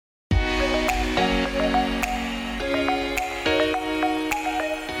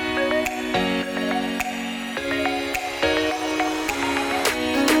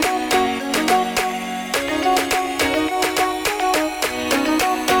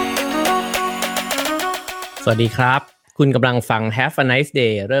สวัสดีครับคุณกำลังฟัง Have a nice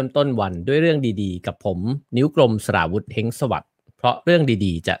day เริ่มต้นวันด้วยเรื่องดีๆกับผมนิ้วกลมสราวุธเฮงสวัสดิ์เพราะเรื่อง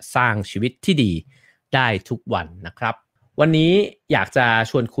ดีๆจะสร้างชีวิตที่ดีได้ทุกวันนะครับวันนี้อยากจะ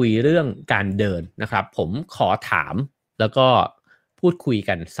ชวนคุยเรื่องการเดินนะครับผมขอถามแล้วก็พูดคุย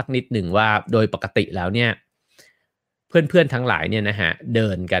กันสักนิดหนึ่งว่าโดยปกติแล้วเนี่ยเพื่อนๆทั้งหลายเนี่ยนะฮะเดิ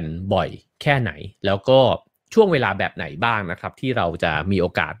นกันบ่อยแค่ไหนแล้วก็ช่วงเวลาแบบไหนบ้างนะครับที่เราจะมีโอ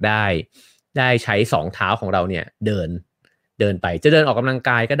กาสได้ใช้สองเท้าของเราเนี่ยเดินไปจะเดินออกกำลัง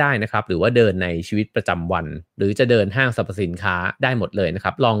กายก็ได้นะครับหรือว่าเดินในชีวิตประจำวันหรือจะเดินห้างสรรพสินค้าได้หมดเลยนะค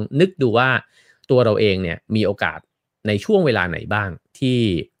รับลองนึกดูว่าตัวเราเองเนี่ยมีโอกาสในช่วงเวลาไหนบ้าง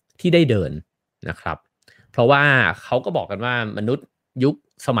ที่ได้เดินนะครับเพราะว่าเขาก็บอกกันว่ามนุษย์ยุค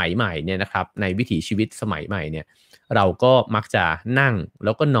สมัยใหม่เนี่ยนะครับในวิถีชีวิตสมัยใหม่เนี่ยเราก็มักจะนั่งแ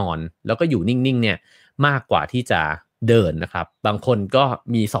ล้วก็นอนแล้วก็อยู่นิ่งๆเนี่ยมากกว่าที่จะเดินนะครับบางคนก็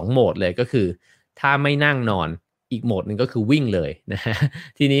มี2โหมดเลยก็คือถ้าไม่นั่งนอนอีกโหมดหนึ่งก็คือวิ่งเลยนะฮะ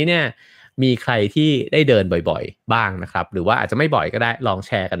ทีนี้เนี่ยมีใครที่ได้เดินบ่อยๆบ้างนะครับหรือว่าอาจจะไม่บ่อยก็ได้ลองแ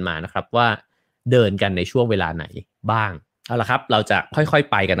ชร์กันมานะครับว่าเดินกันในช่วงเวลาไหนบ้างเอาละครับเราจะค่อย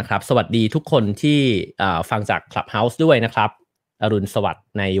ๆไปกันนะครับสวัสดีทุกคนที่ฟังจาก Clubhouse ด้วยนะครับอรุณสวัสดิ์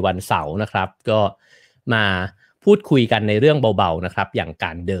ในวันเสาร์นะครับก็มาพูดคุยกันในเรื่องเบาๆนะครับอย่างก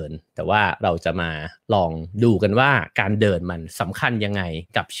ารเดินแต่ว่าเราจะมาลองดูกันว่าการเดินมันสำคัญยังไง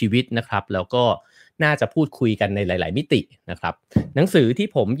กับชีวิตนะครับแล้วก็น่าจะพูดคุยกันในหลายๆมิตินะครับหนังสือที่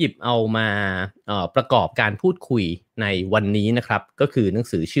ผมหยิบเอามาประกอบการพูดคุยในวันนี้นะครับก็คือหนัง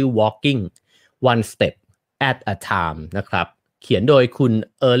สือชื่อ Walking One Step at a Time นะครับเขียนโดยคุณ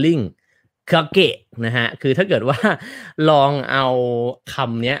เออร์ลิงคาเกะนะฮะคือถ้าเกิดว่าลองเอาค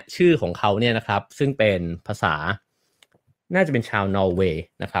ำนี้ชื่อของเขาเนี่ยนะครับซึ่งเป็นภาษาน่าจะเป็นชาวนอร์เวย์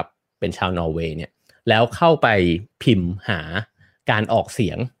นะครับเป็นชาวนอร์เวย์เนี่ยแล้วเข้าไปพิมพ์หาการออกเสี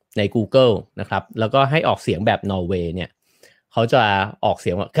ยงใน Google นะครับแล้วก็ให้ออกเสียงแบบนอร์เวย์เนี่ยเขาจะออกเสี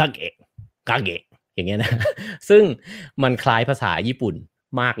ยงว่าคาเกะคาเกะอย่างเงี้ยนะซึ่งมันคล้ายภาษาญี่ปุ่น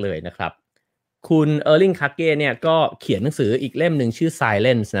มากเลยนะครับคุณเออร์ลิงคาเกะเนี่ยก็เขียนหนังสืออีกเล่มหนึ่งชื่อ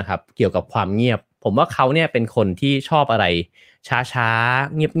Silence นะครับเกี่ยวกับความเงียบผมว่าเขาเนี่ยเป็นคนที่ชอบอะไรช้า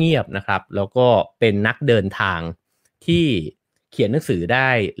ๆเงียบๆนะครับแล้วก็เป็นนักเดินทางที่เขียนหนังสือได้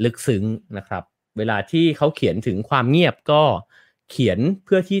ลึกซึ้งนะครับเวลาที่เขาเขียนถึงความเงียบก็เขียนเ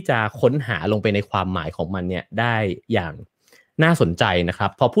พื่อที่จะค้นหาลงไปในความหมายของมันเนี่ยได้อย่างน่าสนใจนะครั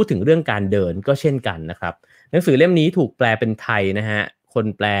บพอพูดถึงเรื่องการเดินก็เช่นกันนะครับหนังสือเล่มนี้ถูกแปลเป็นไทยนะฮะคน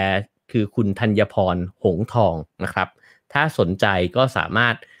แปลคือคุณธัญพรหงส์ทองนะครับถ้าสนใจก็สามา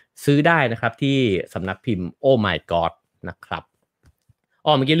รถซื้อได้นะครับที่สำนักพิมพ์ Oh My God นะครับเ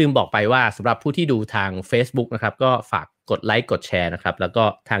มื่อกี้ลืมบอกไปว่าสำหรับผู้ที่ดูทาง Facebook นะครับก็ฝากกดไลค์กดแชร์นะครับแล้วก็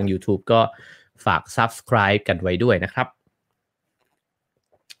ทาง YouTube ก็ฝาก Subscribe กันไว้ด้วยนะครับ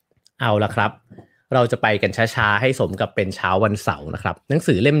เอาละครับเราจะไปกันช้าๆให้สมกับเป็นเช้าวันเสาร์นะครับหนัง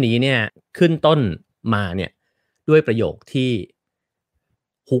สือเล่มนี้เนี่ยขึ้นต้นมาเนี่ยด้วยประโยคที่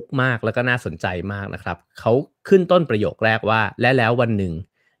ฮุกมากแล้วก็น่าสนใจมากนะครับเขาขึ้นต้นประโยคแรกว่าและแล้ววันหนึ่ง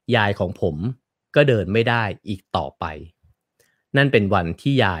ยายของผมก็เดินไม่ได้อีกต่อไปนั่นเป็นวัน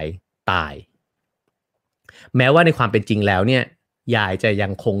ที่ยายตายแม้ว่าในความเป็นจริงแล้วเนี่ยยายจะยั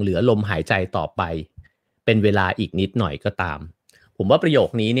งคงเหลือลมหายใจต่อไปเป็นเวลาอีกนิดหน่อยก็ตามผมว่าประโยค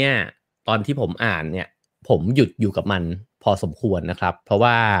นี้เนี่ยตอนที่ผมอ่านเนี่ยผมหยุดอยู่กับมันพอสมควรนะครับเพราะ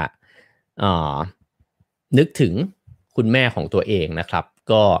ว่าเอ่อนึกถึงคุณแม่ของตัวเองนะครับ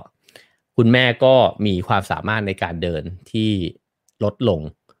ก็คุณแม่ก็มีความสามารถในการเดินที่ลดลง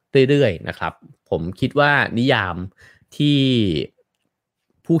เรื่อยๆนะครับผมคิดว่านิยามที่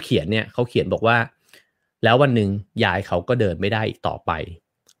ผู้เขียนเนี่ยเขาเขียนบอกว่าแล้ววันหนึ่งยายเขาก็เดินไม่ได้อีกต่อไป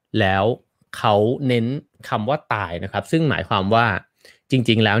แล้วเขาเน้นคำว่าตายนะครับซึ่งหมายความว่าจ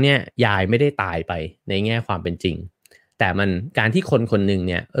ริงๆแล้วเนี่ยยายไม่ได้ตายไปในแง่ความเป็นจริงแต่มันการที่คนคนหนึ่ง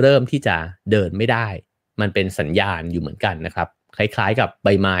เนี่ยเริ่มที่จะเดินไม่ได้มันเป็นสัญญาณอยู่เหมือนกันนะครับคล้ายๆกับใบ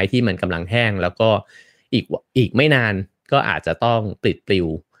ไม้ที่มันกำลังแห้งแล้วก็อีกไม่นานก็อาจจะต้องปลิดปลิว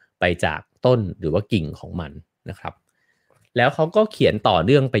ไปจากต้นหรือว่ากิ่งของมันนะครับแล้วเขาก็เขียนต่อเ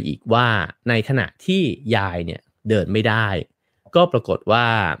นื่องไปอีกว่าในขณะที่ยายเนี่ยเดินไม่ได้ก็ปรากฏว่า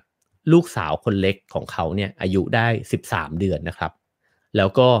ลูกสาวคนเล็กของเขาเนี่ยอายุได้13เดือนนะครับแล้ว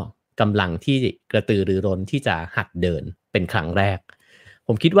ก็กำลังที่กระตือรือร้นที่จะหัดเดินเป็นครั้งแรกผ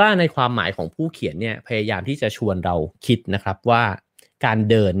มคิดว่าในความหมายของผู้เขียนเนี่ยพยายามที่จะชวนเราคิดนะครับว่าการ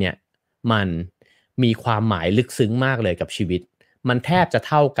เดินเนี่ยมันมีความหมายลึกซึ้งมากเลยกับชีวิตมันแทบจะ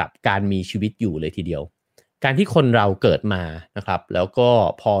เท่ากับการมีชีวิตอยู่เลยทีเดียวการที่คนเราเกิดมานะครับแล้วก็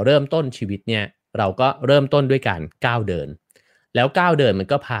พอเริ่มต้นชีวิตเนี่ยเราก็เริ่มต้นด้วยการก้าวเดินแล้วก้าวเดินมัน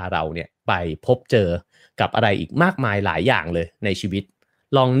ก็พาเราเนี่ยไปพบเจอกับอะไรอีกมากมายหลายอย่างเลยในชีวิต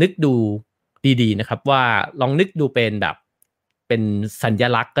ลองนึกดู ดีๆนะครับว่าลองนึกดูเป็นแบบเป็นสัญ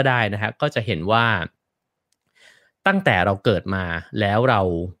ลักษณ์ก็ได้นะฮะก็จะเห็นว่าตั้งแต่เราเกิดมาแล้วเรา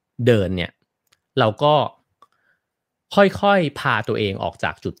เดินเนี่ยเราก็ค่อยๆพาตัวเองออกจ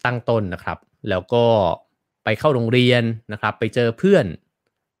ากจุดตั้งต้นนะครับแล้วก็ไปเข้าโรงเรียนนะครับไปเจอเพื่อน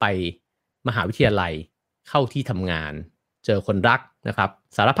ไปมหาวิทยาลัยเข้าที่ทำงานเจอคนรักนะครับ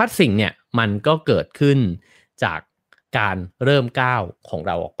สารพัดสิ่งเนี่ยมันก็เกิดขึ้นจากการเริ่มก้าวของเ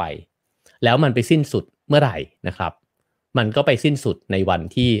ราออกไปแล้วมันไปสิ้นสุดเมื่อไหร่นะครับมันก็ไปสิ้นสุดในวัน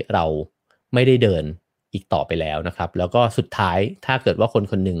ที่เราไม่ได้เดินอีกต่อไปแล้วนะครับแล้วก็สุดท้ายถ้าเกิดว่าคน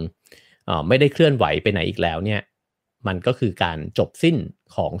คนหนึ่งไม่ได้เคลื่อนไหวไปไหนอีกแล้วเนี่ยมันก็คือการจบสิ้น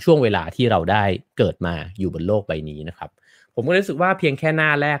ของช่วงเวลาที่เราได้เกิดมาอยู่บนโลกใบนี้นะครับผมก็รู้สึกว่าเพียงแค่หน้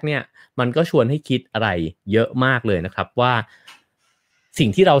าแรกเนี่ยมันก็ชวนให้คิดอะไรเยอะมากเลยนะครับว่าสิ่ง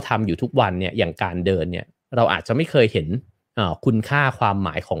ที่เราทำอยู่ทุกวันเนี่ยอย่างการเดินเนี่ยเราอาจจะไม่เคยเห็นคุณค่าความหม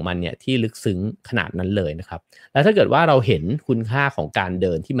ายของมันเนี่ยที่ลึกซึ้งขนาดนั้นเลยนะครับแล้วถ้าเกิดว่าเราเห็นคุณค่าของการเ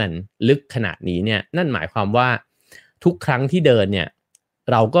ดินที่มันลึกขนาดนี้เนี่ยนั่นหมายความว่าทุกครั้งที่เดินเนี่ย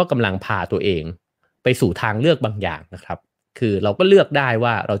เราก็กำลังพาตัวเองไปสู่ทางเลือกบางอย่างนะครับคือเราก็เลือกได้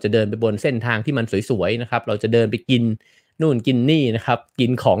ว่าเราจะเดินไปบนเส้นทางที่มันสวยๆนะครับเราจะเดินไปกินนู่นกินนี่นะครับกิ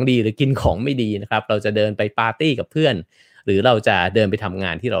นของดีหรือกินของไม่ดีนะครับเราจะเดินไปปาร์ตี้กับเพื่อนหรือเราจะเดินไปทำง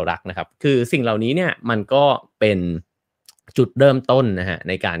านที่เรารักนะครับคือสิ่งเหล่านี้เนี่ยมันก็เป็นจุดเริ่มต้นนะฮะ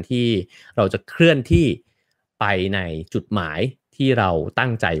ในการที่เราจะเคลื่อนที่ไปในจุดหมายที่เราตั้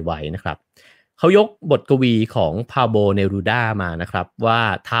งใจไว้นะครับเขายกบทกวีของพาโบเนรูดามานะครับว่า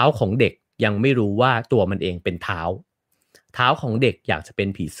เท้าของเด็กยังไม่รู้ว่าตัวมันเองเป็นเท้าเท้าของเด็กอยากจะเป็น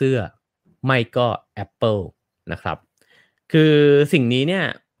ผีเสื้อไม่ก็แอปเปิลนะครับคือสิ่งนี้เนี่ย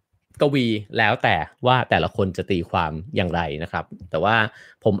กวีแล้วแต่ว่าแต่ละคนจะตีความอย่างไรนะครับแต่ว่า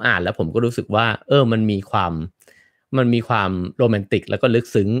ผมอ่านแล้วผมก็รู้สึกว่ามันมีความโรแมนติกแล้วก็ลึก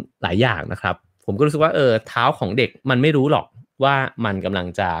ซึ้งหลายอย่างนะครับผมก็รู้สึกว่าเท้าของเด็กมันไม่รู้หรอกว่ามันกำลัง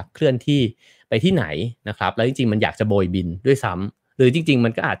จะเคลื่อนที่ไปที่ไหนนะครับแล้วจริงๆมันอยากจะโบยบินด้วยซ้ำหรือจริงๆมั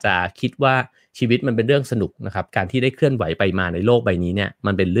นก็อาจจะคิดว่าชีวิตมันเป็นเรื่องสนุกนะครับการที่ได้เคลื่อนไหวไปมาในโลกใบนี้เนี่ย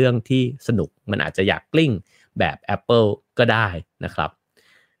มันเป็นเรื่องที่สนุกมันอาจจะอยากกลิ้งแบบ Apple ก็ได้นะครับ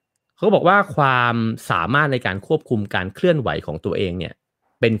เขาบอกว่าความสามารถในการควบคุมการเคลื่อนไหวของตัวเองเนี่ย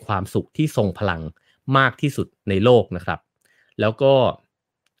เป็นความสุขที่ทรงพลังมากที่สุดในโลกนะครับแล้วก็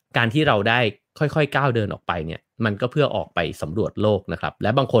การที่เราได้ค่อยๆก้าวเดินออกไปเนี่ยมันก็เพื่อออกไปสำรวจโลกนะครับและ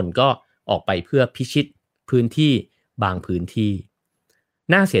บางคนก็ออกไปเพื่อพิชิตพื้นที่บางพื้นที่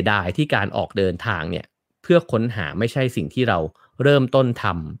น่าเสียดายที่การออกเดินทางเนี่ยเพื่อค้นหาไม่ใช่สิ่งที่เราเริ่มต้นท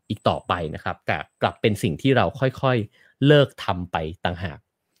ำอีกต่อไปนะครับแต่กลับเป็นสิ่งที่เราค่อยๆเลิกทำไปต่างหาก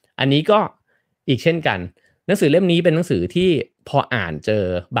อันนี้ก็อีกเช่นกันหนังสือเล่มนี้เป็นหนังสือที่พออ่านเจอ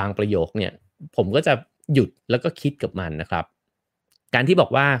บางประโยคเนี่ยผมก็จะหยุดแล้วก็คิดกับมันนะครับการที่บอก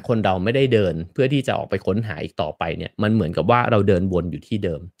ว่าคนเราไม่ได้เดินเพื่อที่จะออกไปค้นหาอีกต่อไปเนี่ยมันเหมือนกับว่าเราเดินวนอยู่ที่เ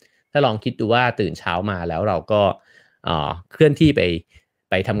ดิมถ้าลองคิดดูว่าตื่นเช้ามาแล้วเราก็เคลื่อนที่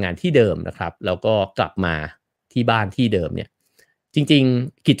ไปทำงานที่เดิมนะครับแล้วก็กลับมาที่บ้านที่เดิมเนี่ยจริง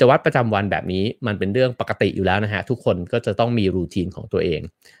ๆกิจวัตรประจำวันแบบนี้มันเป็นเรื่องปกติอยู่แล้วนะฮะทุกคนก็จะต้องมีรูทีนของตัวเอง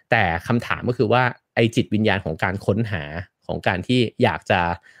แต่คำถามก็คือว่าไอ้จิตวิญญาณของการค้นหาของการที่อยากจะ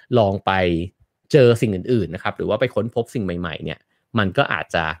ลองไปเจอสิ่งอื่นๆนะครับหรือว่าไปค้นพบสิ่งใหม่ๆเนี่ยมันก็อาจ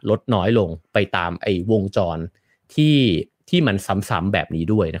จะลดน้อยลงไปตามไอ้วงจรที่มันซ้ำๆแบบนี้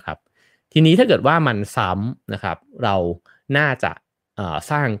ด้วยนะครับทีนี้ถ้าเกิดว่ามันซ้ำนะครับเราน่าจะ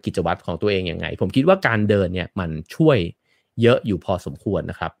สร้างกิจวัตรของตัวเองยังไงผมคิดว่าการเดินเนี่ยมันช่วยเยอะอยู่พอสมควร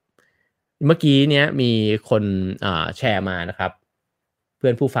นะครับเมื่อกี้เนี้ยมีคนแชร์มานะครับเพื่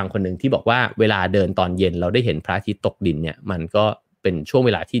อนผู้ฟังคนหนึ่งที่บอกว่าเวลาเดินตอนเย็นเราได้เห็นพระอาทิตย์ตกดินเนี่ยมันก็เป็นช่วงเว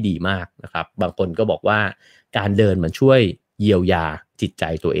ลาที่ดีมากนะครับบางคนก็บอกว่าการเดินมันช่วยเยียวยาจิตใจ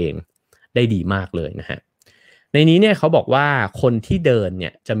ตัวเองได้ดีมากเลยนะฮะในนี้เนี่ยเขาบอกว่าคนที่เดินเนี่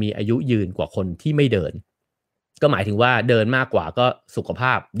ยจะมีอายุยืนกว่าคนที่ไม่เดินก็หมายถึงว่าเดินมากกว่าก็สุขภ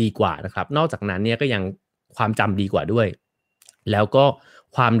าพดีกว่านะครับนอกจากนั้นเนี่ยก็ยังความจำดีกว่าด้วยแล้วก็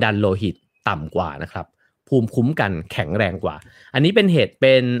ความดันโลหิตต่ำกว่านะครับภูมิคุ้มกันแข็งแรงกว่าอันนี้เป็นเหตุเ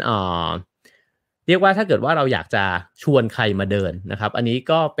ป็นเรียกว่าถ้าเกิดว่าเราอยากจะชวนใครมาเดินนะครับอันนี้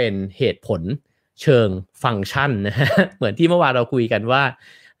ก็เป็นเหตุผลเชิงฟังก์ชันนะฮะเหมือนที่เมื่อวานเราคุยกันว่า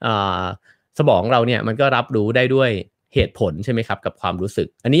สมองเราเนี่ยมันก็รับรู้ได้ด้วยเหตุผลใช่ไหมครับกับความรู้สึก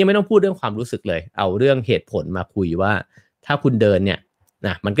อันนี้ยังไม่ต้องพูดเรื่องความรู้สึกเลยเอาเรื่องเหตุผลมาคุยว่าถ้าคุณเดินเนี่ยน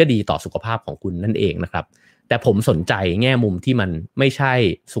ะมันก็ดีต่อสุขภาพของคุณนั่นเองนะครับแต่ผมสนใจแง่มุมที่มันไม่ใช่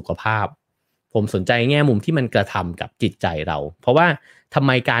สุขภาพผมสนใจแง่มุมที่มันกระทำกับจิตใจเราเพราะว่าทำไ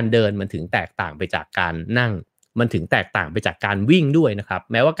มการเดินมันถึงแตกต่างไปจากการนั่งมันถึงแตกต่างไปจากการวิ่งด้วยนะครับ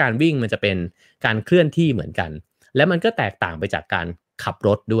แม้ว่าการวิ่งมันจะเป็นการเคลื่อนที่เหมือนกันและมันก็แตกต่างไปจากการขับร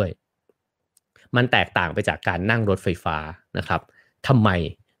ถด้วย มันแตกต่างไปจากการนั่งรถไฟฟ้านะครับทำไม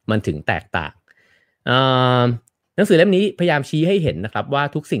มันถึงแตกต่างหนังสือเล่มนี้พยายามชี้ให้เห็นนะครับว่า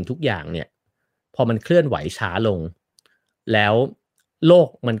ทุกสิ่งทุกอย่างเนี่ยพอมันเคลื่อนไหวช้าลงแล้วโลก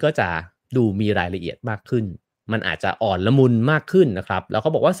มันก็จะดูมีรายละเอียดมากขึ้นมันอาจจะอ่อนละมุนมากขึ้นนะครับแล้วเขา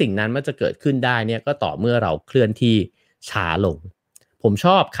บอกว่าสิ่งนั้นมันจะเกิดขึ้นได้เนี่ยก็ต่อเมื่อเราเคลื่อนที่ช้าลงผมช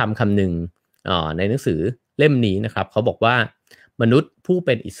อบคำหนึ่งในหนังสือเล่มนี้นะครับเขาบอกว่ามนุษย์ผู้เ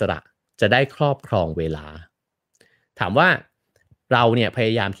ป็นอิสระจะได้ครอบครองเวลาถามว่าเราเนี่ยพย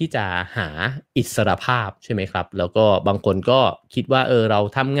ายามที่จะหาอิสรภาพใช่ไหมครับแล้วก็บางคนก็คิดว่าเรา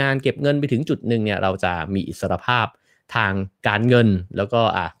ทำงานเก็บเงินไปถึงจุดหนึ่งเนี่ยเราจะมีอิสรภาพทางการเงินแล้วก็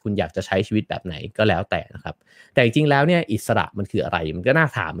คุณอยากจะใช้ชีวิตแบบไหนก็แล้วแต่นะครับแต่จริงๆแล้วเนี่ยอิสระมันคืออะไรมันก็น่า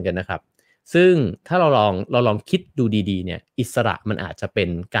ถามเหมือนกันนะครับซึ่งถ้าเราลองคิดดูดีๆเนี่ยอิสระมันอาจจะเป็น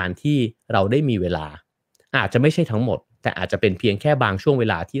การที่เราได้มีเวลาอาจจะไม่ใช่ทั้งหมดแต่อาจจะเป็นเพียงแค่บางช่วงเว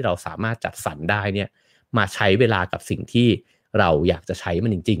ลาที่เราสามารถจัดสรรได้เนี่ยมาใช้เวลากับสิ่งที่เราอยากจะใช้มั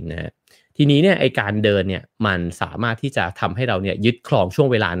นจริงๆนะฮะทีนี้เนี่ยไอการเดินเนี่ยมันสามารถที่จะทำให้เราเนี่ยยึดครองช่วง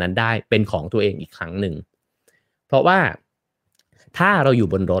เวลานั้นได้เป็นของตัวเองอีกครั้งหนึ่งเพราะว่าถ้าเราอยู่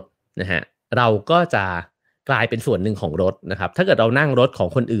บนรถนะฮะเราก็จะกลายเป็นส่วนหนึ่งของรถนะครับถ้าเกิดเรานั่งรถของ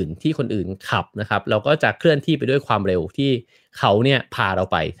คนอื่นที่คนอื่นขับนะครับเราก็จะเคลื่อนที่ไปด้วยความเร็วที่เขาเนี่ยพาเรา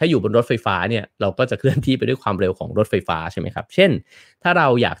ไปถ้าอยู่บนรถไฟฟ้าเนี่ยเราก็จะเคลื่อนที่ไปด้วยความเร็วของรถไฟฟ้าใช่ไหมครับเช่นถ้าเรา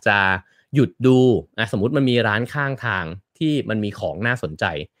อยากจะหยุดดูสมมุติมันมีร้านข้างทางที่มันมีของน่าสนใจ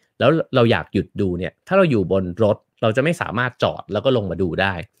แล้วเราอยากหยุดดูเนี่ยถ้าเราอยู่บนรถเราจะไม่สามารถจอดแล้วก็ลงมาดูไ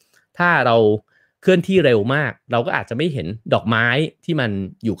ด้ถ้าเราเคลื่อนที่เร็วมากเราก็อาจจะไม่เห็นดอกไม้ที่มัน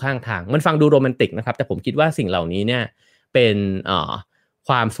อยู่ข้างทางมันฟังดูโรแมนติกนะครับแต่ผมคิดว่าสิ่งเหล่านี้เนี่ยเป็นค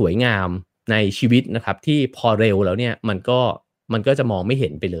วามสวยงามในชีวิตนะครับที่พอเร็วแล้วเนี่ยมันก็จะมองไม่เห็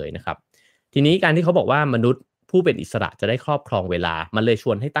นไปเลยนะครับทีนี้การที่เขาบอกว่ามนุษย์ผู้เป็นอิสระจะได้ครอบครองเวลามันเลยช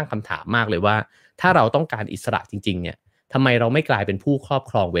วนให้ตั้งคำถามมากเลยว่าถ้าเราต้องการอิสระจริงๆเนี่ยทำไมเราไม่กลายเป็นผู้ครอบ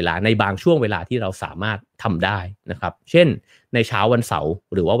ครองเวลาในบางช่วงเวลาที่เราสามารถทำได้นะครับเช่นในเช้าวันเสาร์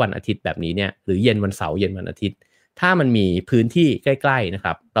หรือว่าวันอาทิตย์แบบนี้เนี่ยหรือเย็นวันเสาร์เย็นวันอาทิตย์ถ้ามันมีพื้นที่ใกล้ๆนะค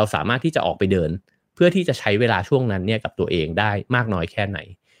รับเราสามารถที่จะออกไปเดินเพื่อที่จะใช้เวลาช่วงนั้นเนี่ยกับตัวเองได้มากน้อยแค่ไหน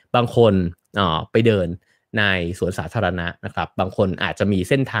บางคนไปเดินในสวนสาธารณะนะครับบางคนอาจจะมี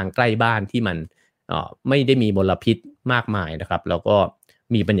เส้นทางใกล้บ้านที่มันไม่ได้มีมลพิษมากมายนะครับแล้วก็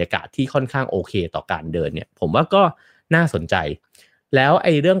มีบรรยากาศที่ค่อนข้างโอเคต่อการเดินเนี่ยผมว่าก็น่าสนใจแล้วไ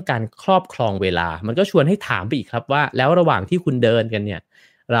อ้เรื่องการครอบครองเวลามันก็ชวนให้ถามไปอีกครับว่าแล้วระหว่างที่คุณเดินกันเนี่ย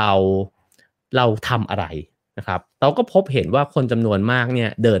เราทำอะไรนะครับเราก็พบเห็นว่าคนจำนวนมากเนี่ย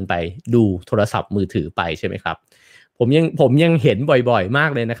เดินไปดูโทรศัพท์มือถือไปใช่ไหมครับผมยังเห็นบ่อยๆมาก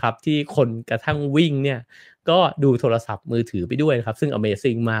เลยนะครับที่คนกระทั่งวิ่งเนี่ยก็ดูโทรศัพท์มือถือไปด้วยครับซึ่ง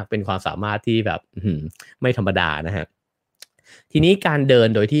Amazing มากเป็นความสามารถที่แบบไม่ธรรมดานะฮะทีนี้การเดิน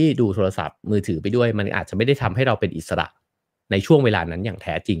โดยที่ดูโทรศัพท์มือถือไปด้วยมันอาจจะไม่ได้ทำให้เราเป็นอิสระในช่วงเวลานั้นอย่างแ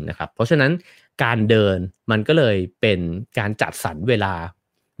ท้จริงนะครับเพราะฉะนั้นการเดินมันก็เลยเป็นการจัดสรรเวลา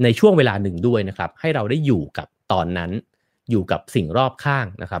ในช่วงเวลาหนึ่งด้วยนะครับให้เราได้อยู่กับตอนนั้นอยู่กับสิ่งรอบข้าง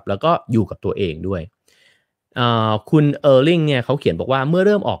นะครับแล้วก็อยู่กับตัวเองด้วยคุณเออร์ลิงเนี่ยเขาเขียนบอกว่าเมื่อเ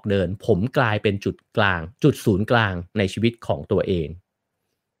ริ่มออกเดินผมกลายเป็นจุดกลางจุดศูนย์กลางในชีวิตของตัวเอง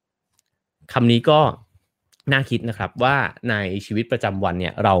คำนี้ก็น่าคิดนะครับว่าในชีวิตประจำวันเนี่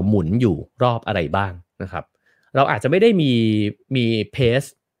ยเราหมุนอยู่รอบอะไรบ้างนะครับเราอาจจะไม่ได้มีเพส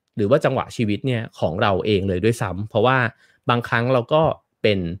หรือว่าจังหวะชีวิตเนี่ยของเราเองเลยด้วยซ้ำเพราะว่าบางครั้งเราก็เ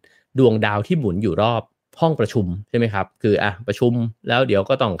ป็นดวงดาวที่หมุนอยู่รอบห้องประชุมใช่ไหมครับคือประชุมแล้วเดี๋ยว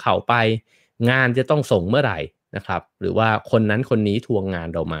ก็ต้องเข้าไปงานจะต้องส่งเมื่อไหร่นะครับหรือว่าคนนั้นคนนี้ทวงงาน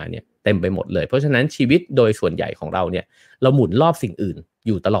เรามาเนี่ยเต็มไปหมดเลยเพราะฉะนั้นชีวิตโดยส่วนใหญ่ของเราเนี่ยเราหมุนรอบสิ่งอื่นอ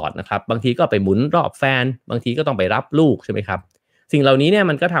ยู่ตลอดนะครับบางทีก็ไปหมุนรอบแฟนบางทีก็ต้องไปรับลูกใช่ไหมครับสิ่งเหล่านี้เนี่ย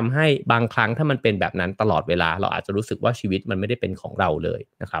มันก็ทำให้บางครั้งถ้ามันเป็นแบบนั้นตลอดเวลาเราอาจจะรู้สึกว่าชีวิตมันไม่ได้เป็นของเราเลย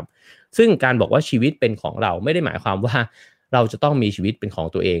นะครับซึ่งการบอกว่าชีวิตเป็นของเราไม่ได้หมายความว่าเราจะต้องมีชีวิตเป็นของ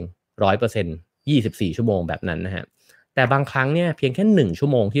ตัวเอง 100% 24 ชั่วโมงแบบนั้นนะฮะแต่บางครั้งเนี่ยเพียงแค่1ชั่ว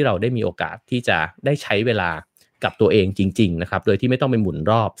โมงที่เราได้มีโอกาสที่จะได้ใช้เวลากับตัวเองจริงๆนะครับโดยที่ไม่ต้องไปหมุน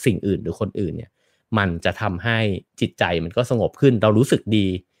รอบสิ่งอื่นหรือคนอื่นเนี่ยมันจะทำให้จิตใจมันก็สงบขึ้นเรารู้สึกดี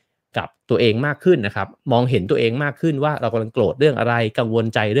กับตัวเองมากขึ้นนะครับมองเห็นตัวเองมากขึ้นว่าเรากำลังโกรธเรื่องอะไรกังวล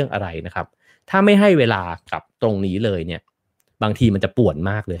ใจเรื่องอะไรนะครับถ้าไม่ให้เวลากับตรงนี้เลยเนี่ยบางทีมันจะป่วน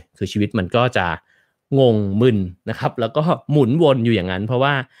มากเลยคือชีวิตมันก็จะงงมึนนะครับแล้วก็หมุนวนอยู่อย่างนั้นเพราะ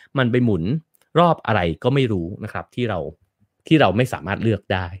ว่ามันไปหมุนรอบอะไรก็ไม่รู้นะครับที่เราไม่สามารถเลือก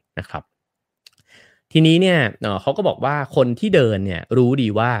ได้นะครับทีนี้เนี่ยเขาก็บอกว่าคนที่เดินเนี่ยรู้ดี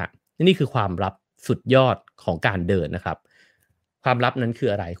ว่านี่คือความลับสุดยอดของการเดินนะครับความลับนั้นคือ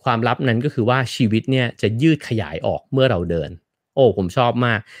อะไรความลับนั้นก็คือว่าชีวิตเนี่ยจะยืดขยายออกเมื่อเราเดิน โอ้ผมชอบม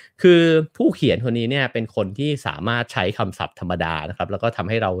ากคือผู้เขียนคนนี้เนี่ยเป็นคนที่สามารถใช้คำศัพท์ธรรมดานะครับแล้วก็ทำ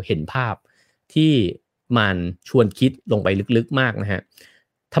ให้เราเห็นภาพที่มันชวนคิดลงไปลึกๆมากนะฮะ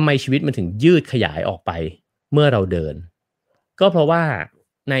ทำไมชีวิตมันถึงยืดขยายออกไปเมื่อเราเดินก็เพราะว่า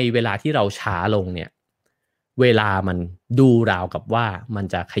ในเวลาที่เราช้าลงเนี่ยเวลามันดูราวกับว่ามัน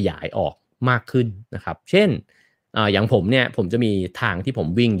จะขยายออกมากขึ้นนะครับเช่น อย่างผมเนี่ยผมจะมีทางที่ผม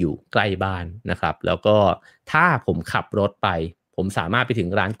วิ่งอยู่ใกล้บ้านนะครับแล้วก็ถ้าผมขับรถไปผมสามารถไปถึง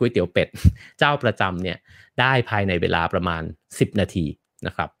ร้านก๋วยเตี๋ยวเป็ดเจ้าประจำเนี่ยได้ภายในเวลาประมาณ10นาทีน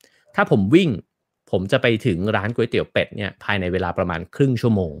ะครับถ้าผมวิ่งผมจะไปถึงร้านก๋วยเตี๋ยวเป็ดเนี่ยภายในเวลาประมาณครึ่งชั่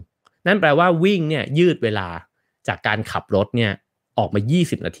วโมงนั่นแปลว่าวิ่งเนี่ยยืดเวลาจากการขับรถเนี่ยออกมา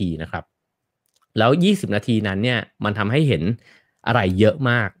20นาทีนะครับแล้ว20นาทีนั้นเนี่ยมันทำให้เห็นอะไรเยอะ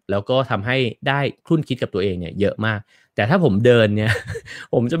มากแล้วก็ทำให้ได้ครุ่นคิดกับตัวเองเนี่ยเยอะมากแต่ถ้าผมเดินเนี่ย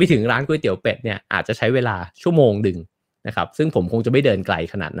ผมจะไปถึงร้านก๋วยเตี๋ยวเป็ดเนี่ยอาจจะใช้เวลาชั่วโมงหนึ่งนะครับซึ่งผมคงจะไม่เดินไกล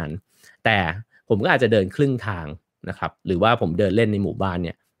ขนาดนั้นแต่ผมก็อาจจะเดินครึ่งทางนะครับหรือว่าผมเดินเล่นในหมู่บ้านเ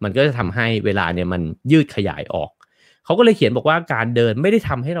นี่ยมันก็จะทำให้เวลาเนี่ยมันยืดขยายออกเขาก็เลยเขียนบอกว่าการเดินไม่ได้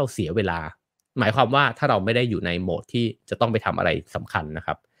ทำให้เราเสียเวลาหมายความว่าถ้าเราไม่ได้อยู่ในโหมดที่จะต้องไปทำอะไรสำคัญนะค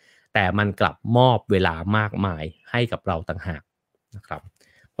รับแต่มันกลับมอบเวลามากมายให้กับเราต่างหากนะครับ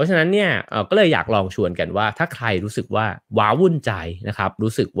เพราะฉะนั้นเนี่ยก็เลยอยากลองชวนกันว่าถ้าใครรู้สึกว่าว้าวุ่นใจนะครับ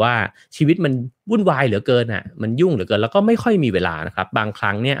รู้สึกว่าชีวิตมันวุ่นวายเหลือเกินอ่ะมันยุ่งเหลือเกินแล้วก็ไม่ค่อยมีเวลานะครับบางค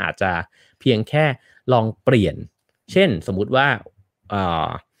รั้งเนี่ยอาจจะเพียงแค่ลองเปลี่ยนเช่นสมมุติว่าเอ่อ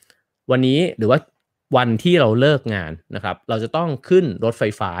วันนี้หรือว่าวันที่เราเลิกงานนะครับเราจะต้องขึ้นรถไฟ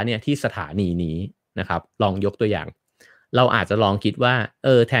ฟ้าเนี่ยที่สถานีนี้นะครับลองยกตัวอย่างเราอาจจะลองคิดว่า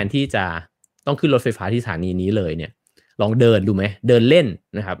แทนที่จะต้องขึ้นรถไฟฟ้าที่สถานีนี้เลยเนี่ยลองเดินดูไหมเดินเล่น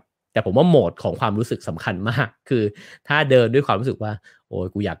นะครับแต่ผมว่าโหมดของความรู้สึกสำคัญมากคือถ้าเดินด้วยความรู้สึกว่าโอ้ย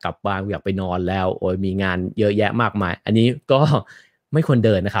กูอยากกลับบ้านกูอยากไปนอนแล้วโอ้ยมีงานเยอะแยะมากมายอันนี้ก็ไม่ควรเ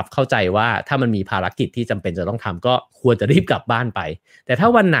ดินนะครับเข้าใจว่าถ้ามันมีภารกิจที่จำเป็นจะต้องทำก็ควรจะรีบกลับบ้านไปแต่ถ้า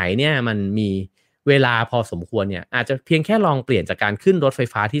วันไหนเนี่ยมันมีเวลาพอสมควรเนี่ยอาจจะเพียงแค่ลองเปลี่ยนจากการขึ้นรถไฟ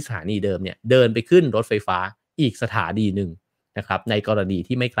ฟ้าที่สถานีเดิมเนี่ยเดินไปขึ้นรถไฟฟ้าอีกสถานีหนึ่งนะครับในกรณี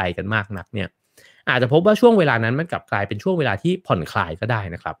ที่ไม่ไกลกันมากนักเนี่ยอาจจะพบว่าช่วงเวลานั้นมันกลับกลายเป็นช่วงเวลาที่ผ่อนคลายก็ได้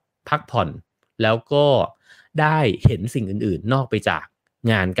นะครับพักผ่อนแล้วก็ได้เห็นสิ่งอื่นๆนอกไปจาก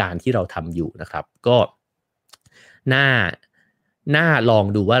งานการที่เราทำอยู่นะครับก็น่าน่าลอง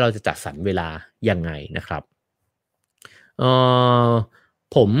ดูว่าเราจะจัดสรรเวลายังไงนะครับเอ่อ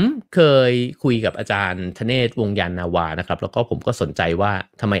ผมเคยคุยกับอาจารย์ธเนศวงศ์ยานนาวานะครับแล้วก็ผมก็สนใจว่า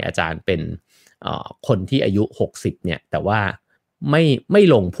ทำไมอาจารย์เป็นคนที่อายุ60เนี่ยแต่ว่าไม่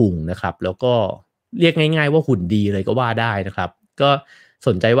ลงพุงนะครับแล้วก็เรียกง่ายๆว่าหุ่นดีเลยก็ว่าได้นะครับก็ส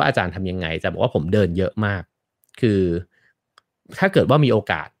นใจว่าอาจารย์ทำยังไงอาจารย์บอกว่าผมเดินเยอะมากคือถ้าเกิดว่ามีโอ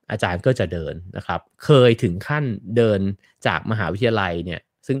กาสอาจารย์ก็จะเดินนะครับเคยถึงขั้นเดินจากมหาวิทยาลัยเนี่ย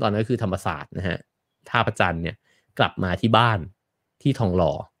ซึ่งตอนนั้นคือธรรมศาสตร์นะฮะท่าพระจันทร์เนี่ยกลับมาที่บ้านที่ทองหล่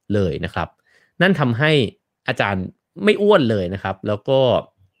อเลยนะครับนั่นทำให้อาจารย์ไม่อ้วนเลยนะครับแล้วก็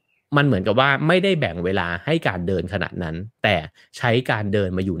มันเหมือนกับว่าไม่ได้แบ่งเวลาให้การเดินขนาดนั้นแต่ใช้การเดิน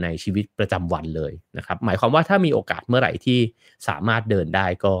มาอยู่ในชีวิตประจำวันเลยนะครับหมายความว่าถ้ามีโอกาสเมื่อไหร่ที่สามารถเดินได้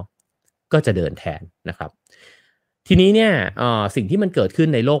ก็จะเดินแทนนะครับทีนี้เนี่ยสิ่งที่มันเกิดขึ้น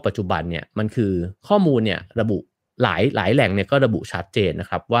ในโลกปัจจุบันเนี่ยมันคือข้อมูลเนี่ยระบุหลายแหล่งเนี่ยก็ระบุชัดเจนนะ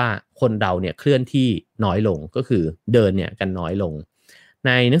ครับว่าคนเราเนี่ยเคลื่อนที่น้อยลงก็คือเดินเนี่ยกันน้อยลงใ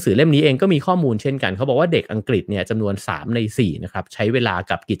นหนังสือเล่มนี้เองก็มีข้อมูลเช่นกันเขาบอกว่าเด็กอังกฤษเนี่ยจำนวน3ใน4นะครับใช้เวลา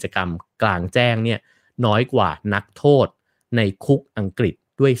กับกิจกรรมกลางแจ้งเนี่ยน้อยกว่านักโทษในคุกอังกฤษ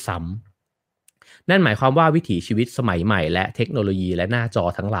ด้วยซ้ำนั่นหมายความว่าวิถีชีวิตสมัยใหม่และเทคโนโลยีและหน้าจอ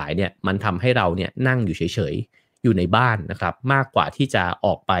ทั้งหลายเนี่ยมันทำให้เราเนี่ยนั่งอยู่เฉยๆอยู่ในบ้านนะครับมากกว่าที่จะอ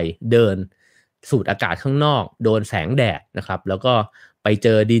อกไปเดินสูดอากาศข้างนอกโดนแสงแดดนะครับแล้วก็ไปเจ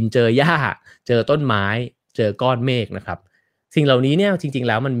อดินเจอหญ้าเจอต้นไม้เจอก้อนเมฆนะครับสิ่งเหล่านี้เนี่ยจริงๆ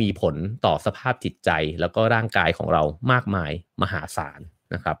แล้วมันมีผลต่อสภาพจิตใจแล้วก็ร่างกายของเรามากมายมหาศาล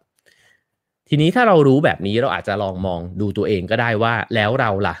นะครับทีนี้ถ้าเรารู้แบบนี้เราอาจจะลองมองดูตัวเองก็ได้ว่าแล้วเร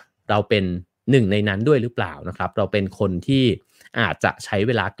าล่ะเราเป็นหนึ่งในนั้นด้วยหรือเปล่านะครับเราเป็นคนที่อาจจะใช้เ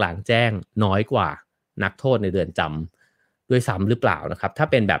วลากลางแจ้งน้อยกว่านักโทษในเรือนจำด้วยซ้ำหรือเปล่านะครับถ้า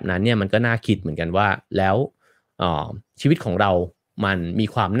เป็นแบบนั้นเนี่ยมันก็น่าคิดเหมือนกันว่าแล้วชีวิตของเรามันมี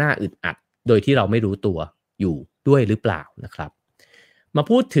ความน่าอึดอัดโดยที่เราไม่รู้ตัวอยู่ด้วยหรือเปล่านะครับมา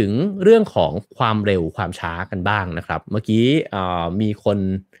พูดถึงเรื่องของความเร็วความช้ากันบ้างนะครับเมื่อกี้มีคน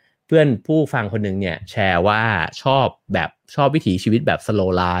เพื่อนผู้ฟังคนหนึ่งเนี่ยแชร์ว่าชอบวิถีชีวิตแบบ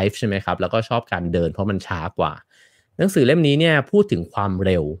slow life ใช่ไหมครับแล้วก็ชอบการเดินเพราะมันช้ากว่าหนังสือเล่มนี้เนี่ยพูดถึงความเ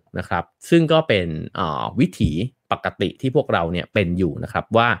ร็วนะครับซึ่งก็เป็นวิถีปกติที่พวกเราเนี่ยเป็นอยู่นะครับ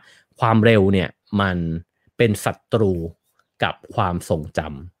ว่าความเร็วเนี่ยมันเป็นศัตรู กับความทรงจ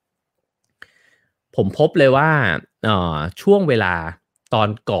ำผมพบเลยว่าช่วงเวลาตอน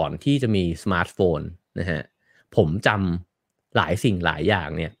ก่อนที่จะมีสมาร์ทโฟนนะฮะผมจำหลายสิ่งหลายอย่าง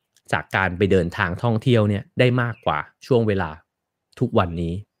เนี่ยจากการไปเดินทางท่องเที่ยวเนี่ยได้มากกว่าช่วงเวลาทุกวัน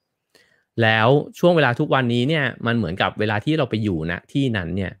นี้แล้วช่วงเวลาทุกวันนี้เนี่ยมันเหมือนกับเวลาที่เราไปอยู่ณที่นั้น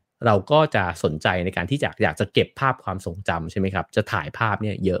เนี่ยเราก็จะสนใจในการที่อยากจะเก็บภาพความทรงจำใช่ไหมครับจะถ่ายภาพเ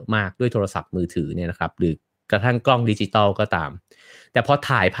นี่ยเยอะมากด้วยโทรศัพท์มือถือเนี่ยนะครับหรือกระทั่งกล้องดิจิตอลก็ตามแต่พอ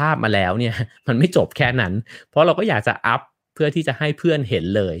ถ่ายภาพมาแล้วเนี่ยมันไม่จบแค่นั้นเพราะเราก็อยากจะอัพเพื่อที่จะให้เพื่อนเห็น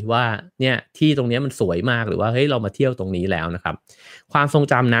เลยว่าเนี่ยที่ตรงนี้มันสวยมากหรือว่าเฮ้ยเรามาเที่ยวตรงนี้แล้วนะครับความทรง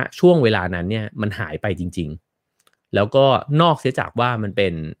จำณช่วงเวลานั้นเนี่ยมันหายไปจริงๆแล้วก็นอกเสียจากว่ามันเป็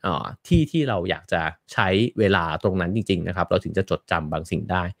นที่เราอยากจะใช้เวลาตรงนั้นจริงๆนะครับเราถึงจะจดจำบางสิ่ง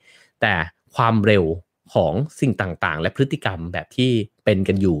ได้แต่ความเร็วของสิ่งต่างๆและพฤติกรรมแบบที่เป็น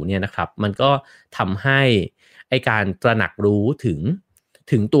กันอยู่เนี่ยนะครับมันก็ทำให้ไอ้การตระหนักรู้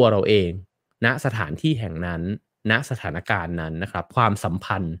ถึงตัวเราเองณสถานที่แห่งนั้นณสถานการณ์นั้นนะครับความสัม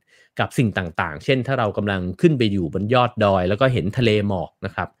พันธ์กับสิ่งต่างๆเช่นถ้าเรากำลังขึ้นไปอยู่บนยอดดอยแล้วก็เห็นทะเลหมอกน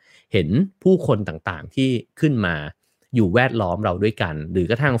ะครับเห็นผู้คนต่างๆที่ขึ้นมาอยู่แวดล้อมเราด้วยกันหรือ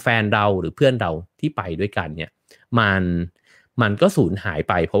กระทั่งแฟนเราหรือเพื่อนเราที่ไปด้วยกันเนี่ยมันก็สูญหาย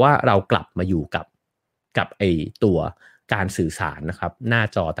ไปเพราะว่าเรากลับมาอยู่กับไอ้ตัวการสื่อสารนะครับหน้า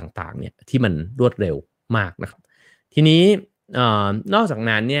จอต่างๆเนี่ยที่มันรวดเร็วมากนะครับทีนี้นอกจาก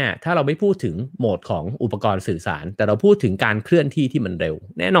นั้นเนี่ยถ้าเราไม่พูดถึงโหมดของอุปกรณ์สื่อสารแต่เราพูดถึงการเคลื่อนที่ที่มันเร็ว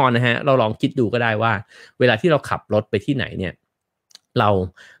แน่นอนนะฮะเราลองคิดดูก็ได้ว่าเวลาที่เราขับรถไปที่ไหนเนี่ยเรา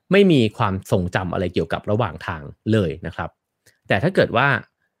ไม่มีความทรงจำอะไรเกี่ยวกับระหว่างทางเลยนะครับแต่ถ้าเกิดว่า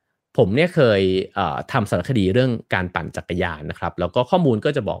ผมเนี่ยเคยทำสารคดีเรื่องการปั่นจักรยานนะครับแล้วก็ข้อมูลก็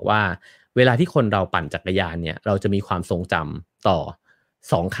จะบอกว่าเวลาที่คนเราปั่นจักรยานเนี่ยเราจะมีความทรงจำต่อ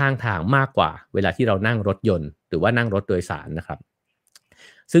สองข้างทางมากกว่าเวลาที่เรานั่งรถยนต์หรือว่านั่งรถโดยสารนะครับ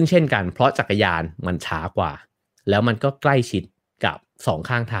ซึ่งเช่นกันเพราะจักรยานมันช้ากว่าแล้วมันก็ใกล้ชิดกับสอง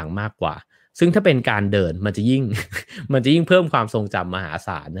ข้างทางมากกว่าซึ่งถ้าเป็นการเดินมันจะยิ่ง มันจะยิ่งเพิ่มความทรงจำมหาศ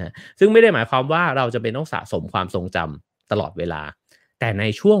าลนะซึ่งไม่ได้หมายความว่าเราจะเป็นต้องสะสมความทรงจำตลอดเวลาแต่ใน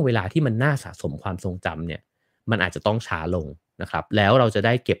ช่วงเวลาที่มันน่าสะสมความทรงจำเนี่ยมันอาจจะต้องช้าลงนะครับแล้วเราจะไ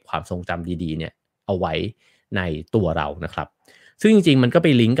ด้เก็บความทรงจำดีๆเนี่ยเอาไว้ในตัวเรานะครับซึ่งจริงๆมันก็ไป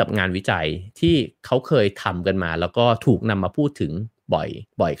ลิงก์กับงานวิจัยที่เขาเคยทำกันมาแล้วก็ถูกนำมาพูดถึง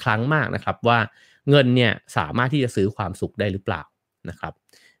บ่อยครั้งมากนะครับว่าเงินเนี่ยสามารถที่จะซื้อความสุขได้หรือเปล่านะครับ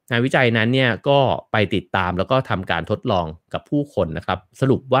งานวิจัยนั้นเนี่ยก็ไปติดตามแล้วก็ทำการทดลองกับผู้คนนะครับส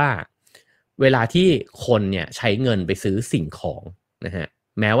รุปว่าเวลาที่คนเนี่ยใช้เงินไปซื้อสิ่งของนะฮะ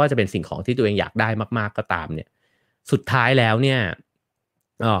แม้ว่าจะเป็นสิ่งของที่ตัวเองอยากได้มากๆก็ตามเนี่ยสุดท้ายแล้วเนี่ย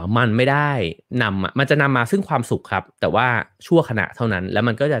มันไม่ได้มันจะนำมาซึ่งความสุขครับแต่ว่าชั่วขณะเท่านั้นแล้ว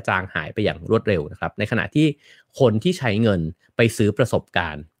มันก็จะจางหายไปอย่างรวดเร็วนะครับในขณะที่คนที่ใช้เงินไปซื้อประสบกา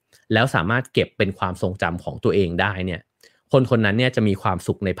รณ์แล้วสามารถเก็บเป็นความทรงจำของตัวเองได้เนี่ยคนนั้นเนี่ยจะมีความ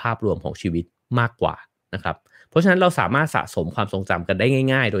สุขในภาพรวมของชีวิตมากกว่านะครับเพราะฉะนั้นเราสามารถสะสมความทรงจำกันได้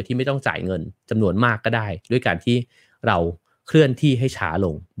ง่ายๆโดยที่ไม่ต้องจ่ายเงินจำนวนมากก็ได้ด้วยการที่เราเคลื่อนที่ให้ช้าล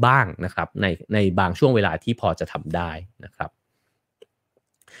งบ้างนะครับในบางช่วงเวลาที่พอจะทำได้นะครับ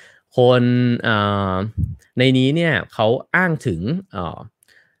คนในนี้เนี่ยเขาอ้างถึง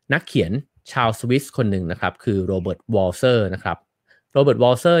นักเขียนชาวสวิสคนหนึ่งนะครับคือโรเบิร์ตวอลเซอร์นะครับโรเบิร์ตวอ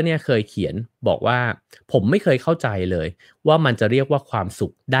ลเซอร์เนี่ยเคยเขียนบอกว่าผมไม่เคยเข้าใจเลยว่ามันจะเรียกว่าความสุ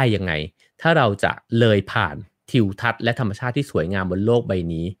ขได้ยังไงถ้าเราจะเลยผ่านทิวทัศน์และธรรมชาติที่สวยงามบนโลกใบ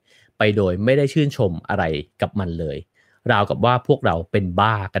นี้ไปโดยไม่ได้ชื่นชมอะไรกับมันเลยราวกับว่าพวกเราเป็น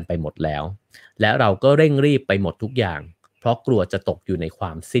บ้ากันไปหมดแล้วและเราก็เร่งรีบไปหมดทุกอย่างเพราะกลัวจะตกอยู่ในคว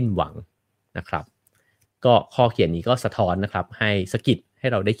ามสิ้นหวังนะครับก็ข้อเขียนนี้ก็สะท้อนนะครับให้สะกิดให้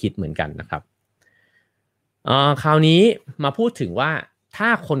เราได้คิดเหมือนกันนะครับคราวนี้มาพูดถึงว่าถ้า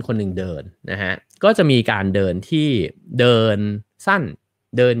คนคนหนึ่งเดินนะฮะก็จะมีการเดินที่เดินสั้น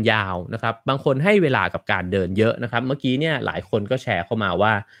เดินยาวนะครับบางคนให้เวลากับการเดินเยอะนะครับเมื่อกี้เนี่ยหลายคนก็แชร์เข้ามาว่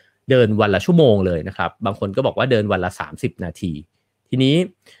าเดินวันละชั่วโมงเลยนะครับบางคนก็บอกว่าเดินวันละ30นาทีทีนี้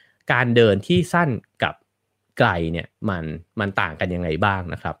การเดินที่สั้นกับไกลเนี่ยมันต่างกันยังไงบ้าง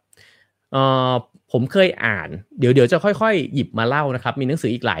นะครับผมเคยอ่านเดี๋ยวจะค่อยๆหยิบมาเล่านะครับมีหนังสื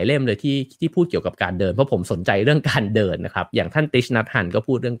ออีกหลายเล่มเลยที่พูดเกี่ยวกับการเดินเพราะผมสนใจเรื่องการเดินนะครับอย่างท่านติชนัทฮันก็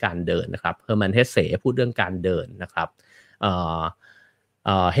พูดเรื่องการเดินนะครับเฮอร์แมนเฮสเซพูดเรื่องการเดินนะครับ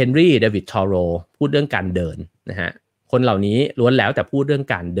เฮนรี่เดวิดทอโรพูดเรื่องการเดินนะฮะคนเหล่านี้ล้วนแล้วแต่พูดเรื่อง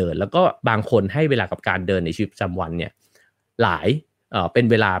การเดินแล้วก็บางคนให้เวลากับการเดินในชีวิตประจำวันเนี่ยหลายเป็น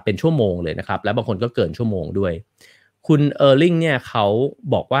เวลาเป็นชั่วโมงเลยนะครับและบางคนก็เกินชั่วโมงด้วยคุณเออร์ลิงเนี่ยเขา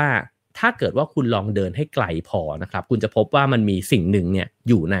บอกว่าถ้าเกิดว่าคุณลองเดินให้ไกลพอนะครับคุณจะพบว่ามันมีสิ่งหนึ่งเนี่ย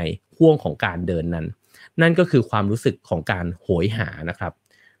อยู่ในห่วงของการเดินนั้น นั่นก็คือความรู้สึกของการโหยหานะครับ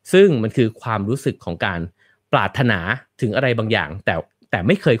ซึ่งมันคือความรู้สึกของการปรารถนาถึงอะไรบางอย่างแต่ไ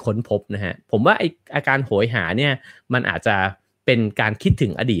ม่เคยค้นพบนะฮะผมว่าไออาการโหยหาเนี่ยมันอาจจะเป็นการคิดถึ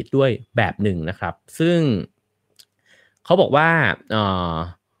งอดีตด้วยแบบหนึ่งนะครับซึ่งเขาบอกว่า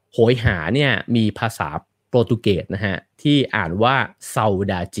โหยหาเนี่ยมีภาษาโปรตุเกสนะฮะที่อ่านว่า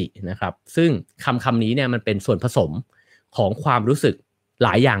saudade นะครับซึ่งคำนี้เนี่ยมันเป็นส่วนผสมของความรู้สึกหล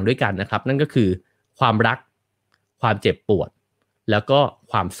ายอย่างด้วยกันนะครับนั่นก็คือความรักความเจ็บปวดแล้วก็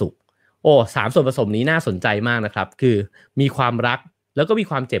ความสุข3ส่วนผสมนี้น่าสนใจมากนะครับคือมีความรักแล้วก็มี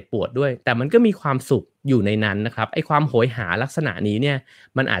ความเจ็บปวดด้วยแต่มันก็มีความสุขอยู่ในนั้นนะครับไอ้ความโหยหาลักษณะนี้เนี่ย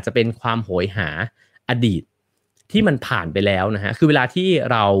มันอาจจะเป็นความโหยหาอดีตที่มันผ่านไปแล้วนะฮะคือเวลาที่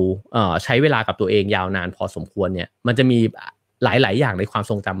เราใช้เวลากับตัวเองยาวนานพอสมควรเนี่ยมันจะมีหลายๆอย่างในความ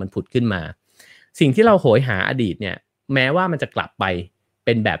ทรงจำมันผุดขึ้นมาสิ่งที่เราโหยหาอดีตเนี่ยแม้ว่ามันจะกลับไปเ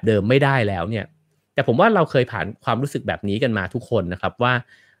ป็นแบบเดิมไม่ได้แล้วเนี่ยแต่ผมว่าเราเคยผ่านความรู้สึกแบบนี้กันมาทุกคนนะครับว่า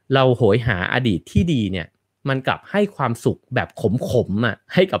เราโหยหาอดีตที่ดีเนี่ยมันกลับให้ความสุขแบบขมๆอ่ะ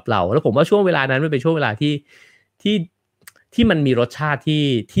ให้กับเราแล้วผมว่าช่วงเวลานั้นมันเป็นช่วงเวลาที่มันมีรสชาติ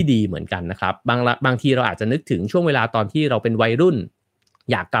ที่ดีเหมือนกันนะครับบางทีเราอาจจะนึกถึงช่วงเวลาตอนที่เราเป็นวัยรุ่น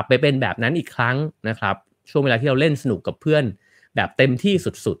อยากกลับไปเป็นแบบนั้นอีกครั้งนะครับช่วงเวลาที่เราเล่นสนุกกับเพื่อนแบบเต็มที่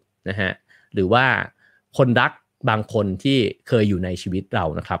สุดๆนะฮะหรือว่าคนรักบางคนที่เคยอยู่ในชีวิตเรา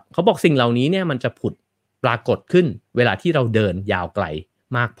นะครับเขาบอกสิ่งเหล่านี้เนี่ยมันจะผุดปรากฏขึ้นเวลาที่เราเดินยาวไกล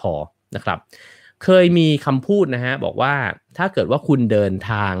มากพอนะครับเคยมีคำพูดนะฮะบอกว่าถ้าเกิดว่าคุณเดิน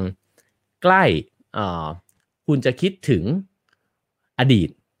ทางใกล้คุณจะคิดถึงอดีต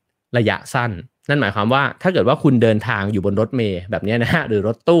ระยะสั้นนั่นหมายความว่าถ้าเกิดว่าคุณเดินทางอยู่บนรถเมล์แบบนี้นะฮะหรือร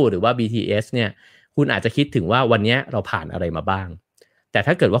ถตู้หรือว่า BTS เนี่ยคุณอาจจะคิดถึงว่าวันนี้เราผ่านอะไรมาบ้างแต่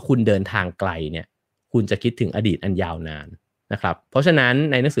ถ้าเกิดว่าคุณเดินทางไกลเนี่ยคุณจะคิดถึงอดีตอันยาวนานนะครับเพราะฉะนั้น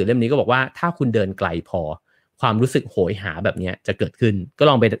ในหนังสือเล่มนี้ก็บอกว่าถ้าคุณเดินไกลพอความรู้สึกโหยหาแบบนี้จะเกิดขึ้นก็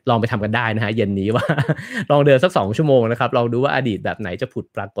ลองไปทำกันได้นะฮะเย็นนี้ว่า ลองเดินสัก2 ชั่วโมงนะครับลองดูว่าอดีตแบบไหนจะผุด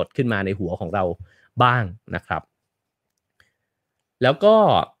ปรากฏขึ้นมาในหัวของเราบ้างนะครับแล้วก็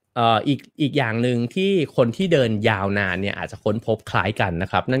อีกอย่างหนึ่งที่คนที่เดินยาวนานเนี่ยอาจจะค้นพบคล้ายกันนะ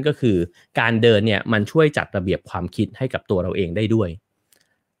ครับนั่นก็คือการเดินเนี่ยมันช่วยจัดระเบียบความคิดให้กับตัวเราเองได้ด้วย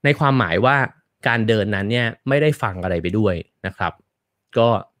ในความหมายว่าการเดินนั้นเนี่ยไม่ได้ฟังอะไรไปด้วยนะครับก็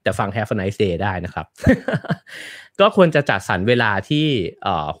แต่ฟัง Have a nice day ได้นะครับ ก็ควรจะจัดสรรเวลาที่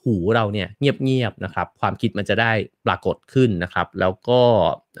หูเราเนี่ยเงียบๆนะครับความคิดมันจะได้ปรากฏขึ้นนะครับแล้วก็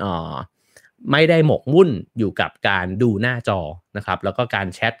ไม่ได้หมกมุ่นอยู่กับการดูหน้าจอนะครับแล้วก็การ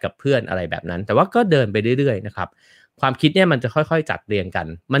แชทกับเพื่อนอะไรแบบนั้นแต่ว่าก็เดินไปเรื่อยๆนะครับความคิดเนี่ยมันจะค่อยๆจัดเรียงกัน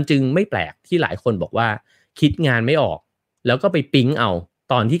มันจึงไม่แปลกที่หลายคนบอกว่าคิดงานไม่ออกแล้วก็ไปปิ๊งเอา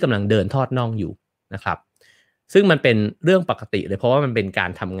ตอนที่กำลังเดินทอดน่องอยู่นะครับซึ่งมันเป็นเรื่องปกติเลยเพราะว่ามันเป็นกา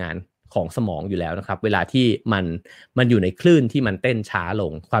รทำงานของสมองอยู่แล้วนะครับเวลาที่มันอยู่ในคลื่นที่มันเต้นช้าล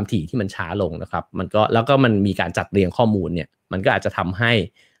งความถี่ที่มันช้าลงนะครับแล้วก็มันมีการจัดเรียงข้อมูลเนี่ยมันก็อาจจะทำให้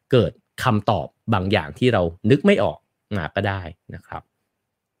เกิดคำตอบบางอย่างที่เรานึกไม่ออกมาก็ได้นะครับ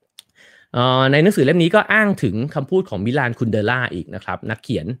ในหนังสือเล่มนี้ก็อ้างถึงคำพูดของมิลานคุนเดล่าอีกนะครับนักเ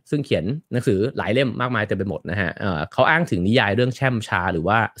ขียนซึ่งเขียนหนังสือหลายเล่มมากมายเต็มไปหมดนะฮะเขาอ้างถึงนิยายเรื่องแช่มช้าหรือ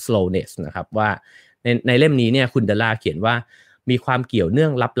ว่า slowness นะครับว่าในเล่มนี้เนี่ยคุนเดล่าเขียนว่ามีความเกี่ยวเนื่อ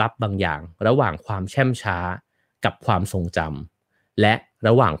งลับๆบางอย่างระหว่างความแช่มช้ากับความทรงจำและร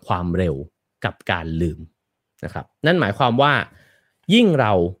ะหว่างความเร็วกับการลืมนะครับนั่นหมายความว่ายิ่งเร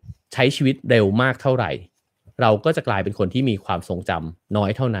าใช้ชีวิตเร็วมากเท่าไหร่เราก็จะกลายเป็นคนที่มีความทรงจำน้อ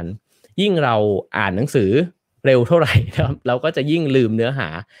ยเท่านั้นยิ่งเราอ่านหนังสือเร็วเท่าไหร่นะครับเราก็จะยิ่งลืมเนื้อหา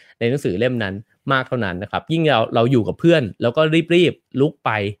ในหนังสือเล่มนั้นมากเท่านั้นนะครับยิ่งเราอยู่กับเพื่อนแล้วก็รีบลุกไ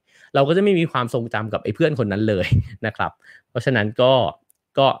ปเราก็จะไม่มีความทรงจำกับไอ้เพื่อนคนนั้นเลยนะครับเพราะฉะนั้น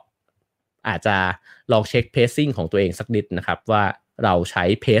ก็อาจจะลองเช็คเพซซิ่งของตัวเองสักนิดนะครับว่าเราใช้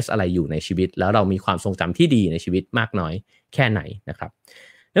เพซอะไรอยู่ในชีวิตแล้วเรามีความทรงจำที่ดีในชีวิตมากน้อยแค่ไหนนะครับ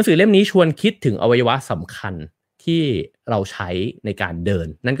หนังสือเล่มนี้ชวนคิดถึงอวัยวะสำคัญที่เราใช้ในการเดิน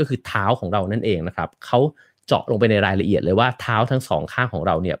นั่นก็คือเท้าของเรานั่นเองนะครับเขาเจาะลงไปในรายละเอียดเลยว่าเท้าทั้ง2ข้างของเ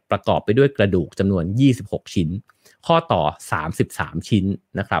ราเนี่ยประกอบไปด้วยกระดูกจำนวน26ชิ้นข้อต่อ33ชิ้น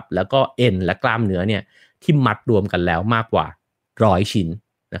นะครับแล้วก็เอ็นและกล้ามเนื้อเนี่ยที่มัดรวมกันแล้วมากกว่า100ชิ้น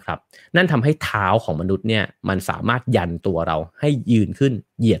นะครับนั่นทำให้เท้าของมนุษย์เนี่ยมันสามารถยันตัวเราให้ยืนขึ้น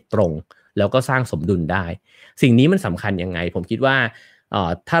เหยียดตรงแล้วก็สร้างสมดุลได้สิ่งนี้มันสำคัญยังไงผมคิดว่า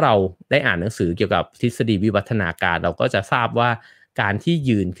ถ้าเราได้อ่านหนังสือเกี่ยวกับทฤษฎีวิวัฒนาการเราก็จะทราบว่าการที่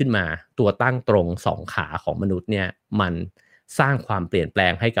ยืนขึ้นมาตัวตั้งตรง2ขาของมนุษย์เนี่ยมันสร้างความเปลี่ยนแปล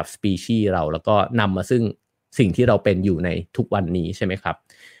งให้กับสปีชีส์เราแล้วก็นำมาซึ่งสิ่งที่เราเป็นอยู่ในทุกวันนี้ใช่ไหมครับ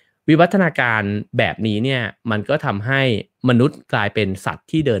วิวัฒนาการแบบนี้เนี่ยมันก็ทำให้ มนุษย์กลายเป็นสัตว์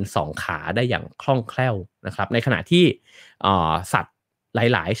ที่เดิน2ขาได้อย่างคล่องแคล่วนะครับในขณะที่สัตว์ห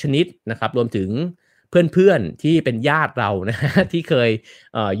ลายๆชนิดนะครับรวมถึงเพื่อนๆที่เป็นญาติเรานะที่เคย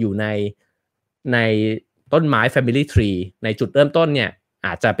อยู่ในต้นไม้ Family Tree ในจุดเริ่มต้นเนี่ยอ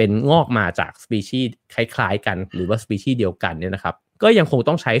าจจะเป็นงอกมาจากสปีชีส์คล้ายๆกันหรือว่าสปีชีส์เดียวกันเนี่ยนะครับก็ยังคง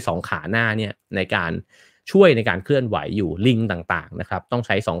ต้องใช้2ขาหน้าเนี่ยในการช่วยในการเคลื่อนไหวอยู่ลิงต่างๆนะครับต้องใ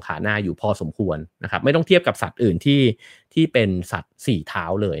ช้2ขาหน้าอยู่พอสมควรนะครับไม่ต้องเทียบกับสัตว์อื่นที่เป็นสัตว์4เท้า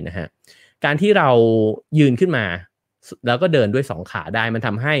เลยนะฮะการที่เรายืนขึ้นมาแล้วก็เดินด้วย2ขาได้มันท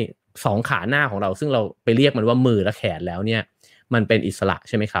ำให้2ขาหน้าของเราซึ่งเราไปเรียกมันว่ามือและแขนแล้วเนี่ยมันเป็นอิสระใ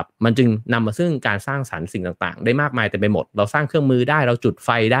ช่ไหมครับมันจึงนำมาซึ่งการสร้างสรรค์สิ่งต่างๆได้มากมายแต่ไปหมดเราสร้างเครื่องมือได้เราจุดไฟ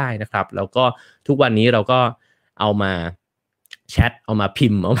ได้นะครับแล้วก็ทุกวันนี้เราก็เอามาแชทเอามาพิ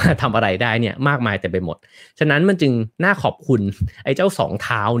มพ์เอามาทำอะไรได้เนี่ยมากมายแต่ไปหมดฉะนั้นมันจึงน่าขอบคุณไอ้เจ้า2เ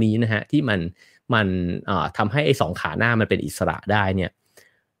ท้านี้นะฮะที่มันทำให้ไอ้2ขาหน้ามันเป็นอิสระได้เนี่ย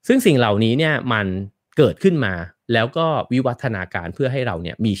ซึ่งสิ่งเหล่านี้เนี่ยมันเกิดขึ้นมาแล้วก็วิวัฒนาการเพื่อให้เราเ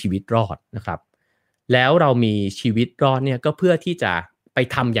นี่ยมีชีวิตรอดนะครับแล้วเรามีชีวิตรอดเนี่ยก็เพื่อที่จะไป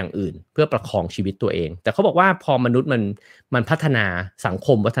ทำอย่างอื่นเพื่อประคองชีวิตตัวเองแต่เขาบอกว่าพอมนุษย์มันพัฒนาสังค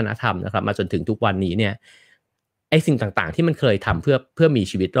มวัฒนธรรมนะครับมาจนถึงทุกวันนี้เนี่ยไอ้สิ่งต่างๆที่มันเคยทำเพื่อมี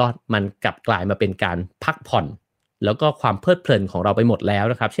ชีวิตรอดมันกลับกลายมาเป็นการพักผ่อนแล้วก็ความเพลิดเพลินของเราไปหมดแล้ว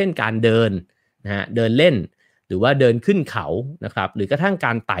นะครับเช่นการเดินนะฮะเดินเล่นหรือว่าเดินขึ้นเขานะครับหรือกระทั่งก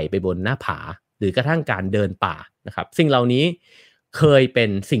ารไต่ไปบนหน้าผาหรือกระทั่งการเดินป่านะครับสิ่งเหล่านี้เคยเป็น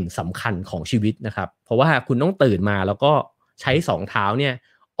สิ่งสำคัญของชีวิตนะครับเพราะว่าคุณต้องตื่นมาแล้วก็ใช้2เท้าเนี่ย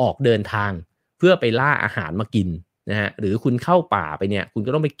ออกเดินทางเพื่อไปล่าอาหารมากินนะฮะหรือคุณเข้าป่าไปเนี่ยคุณ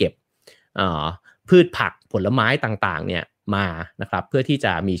ก็ต้องไปเก็บพืชผักผลไม้ต่างๆเนี่ยมานะครับเพื่อที่จ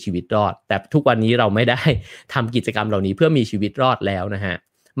ะมีชีวิตรอดแต่ทุกวันนี้เราไม่ได้ทำกิจกรรมเหล่านี้เพื่อมีชีวิตรอดแล้วนะฮะ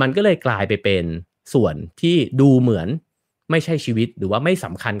มันก็เลยกลายไปเป็นส่วนที่ดูเหมือนไม่ใช่ชีวิตหรือว่าไม่ส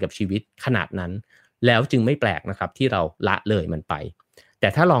ำคัญกับชีวิตขนาดนั้นแล้วจึงไม่แปลกนะครับที่เราละเลยมันไปแต่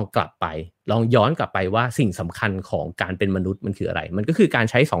ถ้าลองกลับไปลองย้อนกลับไปว่าสิ่งสำคัญของการเป็นมนุษย์มันคืออะไรมันก็คือการ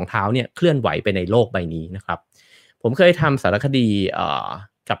ใช้2เท้าเนี่ยเคลื่อนไหวไปในโลกใบนี้นะครับผมเคยทำสารคดี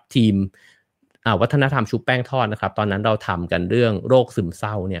กับทีมวัฒนธรรมชุบแป้งทอดนะครับตอนนั้นเราทำกันเรื่องโรคซึมเศ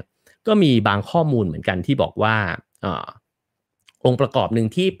ร้าเนี่ยก็มีบางข้อมูลเหมือนกันที่บอกว่าองค์ประกอบหนึ่ง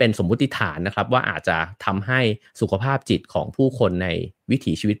ที่เป็นสมมุติฐานนะครับว่าอาจจะทำให้สุขภาพจิตของผู้คนในวิ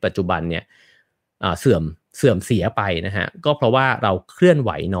ถีชีวิตปัจจุบันเนี่ยเสื่อมเสียไปนะฮะก็เพราะว่าเราเคลื่อนไห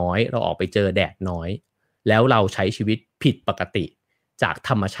วน้อยเราออกไปเจอแดดน้อยแล้วเราใช้ชีวิตผิดปกติจากธ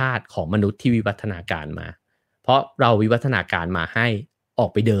รรมชาติของมนุษย์ที่วิวัฒนาการมาเพราะเราวิวัฒนาการมาให้ออ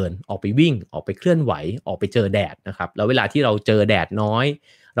กไปเดินออกไปวิ่งออกไปเคลื่อนไหวออกไปเจอแดดนะครับแล้วเวลาที่เราเจอแดดน้อย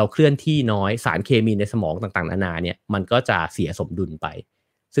เราเคลื่อนที่น้อยสารเคมีในสมองต่างๆนานาเนี่ยมันก็จะเสียสมดุลไป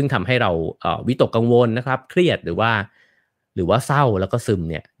ซึ่งทำให้เราวิตกกังวลนะครับเครียดหรือว่าเศร้าแล้วก็ซึม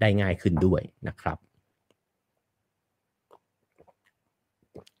เนี่ยได้ง่ายขึ้นด้วยนะครับ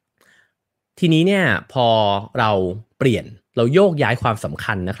ทีนี้เนี่ยพอเราเปลี่ยนเราโยกย้ายความสำ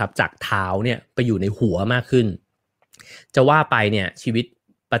คัญนะครับจากเท้าเนี่ยไปอยู่ในหัวมากขึ้นจะว่าไปเนี่ยชีวิต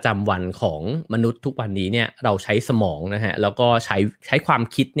ประจำวันของมนุษย์ทุกวันนี้เนี่ยเราใช้สมองนะฮะแล้วก็ใช้ความ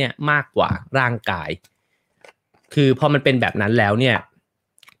คิดเนี่ยมากกว่าร่างกายคือพอมันเป็นแบบนั้นแล้วเนี่ย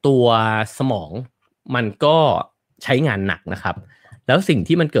ตัวสมองมันก็ใช้งานหนักนะครับแล้วสิ่ง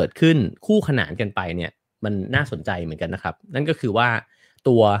ที่มันเกิดขึ้นคู่ขนานกันไปเนี่ยมันน่าสนใจเหมือนกันนะครับนั่นก็คือว่า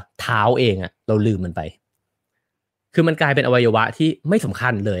ตัวเท้าเองอะเราลืมมันไปคือมันกลายเป็นอวัยวะที่ไม่สำคั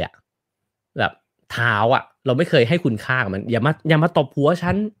ญเลยอะแบบเท้าอะเราไม่เคยให้คุณค่ากับมันอย่ามาตบหัว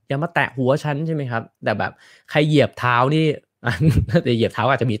ฉันอย่ามาแตะหัวฉันใช่ไหมครับแต่แบบใครเหยียบเท้านี่ แต่เหยียบเท้า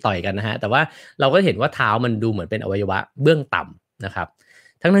อาจจะมีต่อยกันนะฮะแต่ว่าเราก็เห็นว่าเท้ามันดูเหมือนเป็นอวัยวะเบื้องต่ำนะครับ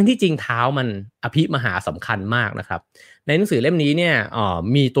ทั้งที่จริงเท้ามันอภิมหาสำคัญมากนะครับในหนังสือเล่มนี้เนี่ย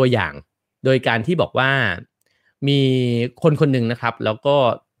มีตัวอย่างโดยการที่บอกว่ามีคนหนึ่งนะครับแล้วก็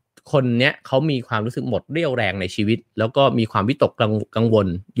คนเนี้ยเขามีความรู้สึกหมดเรี่ยวแรงในชีวิตแล้วก็มีความวิตกกังวล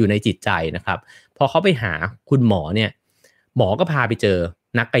อยู่ในจิตใจนะครับพอเขาไปหาคุณหมอเนี่ยหมอก็พาไปเจอ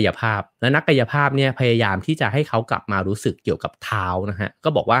นักกายภาพและนักกายภาพเนี่ยพยายามที่จะให้เขากลับมารู้สึกเกี่ยวกับเท้านะฮะก็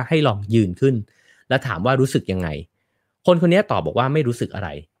บอกว่าให้ลองยืนขึ้นแล้วถามว่ารู้สึกยังไงคนนี้ตอบบอกว่าไม่รู้สึกอะไร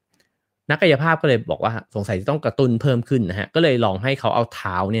นักกายภาพก็เลยบอกว่าสงสัยจะต้องกระตุ้นเพิ่มขึ้นนะฮะก็เลยลองให้เขาเอาเ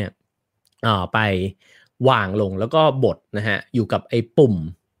ท้าเนี่ยไปวางลงแล้วก็บดนะฮะอยู่กับไอ้ปุ่ม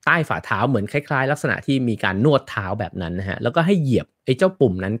ใต้ฝ่าเท้าเหมือนคล้ายๆลักษณะที่มีการนวดเท้าแบบนั้นนะฮะแล้วก็ให้เหยียบไอ้เจ้า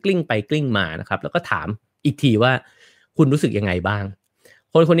ปุ่มนั้นกลิ้งไปกลิ้งมานะครับแล้วก็ถามอีกทีว่าคุณรู้สึกยังไงบ้าง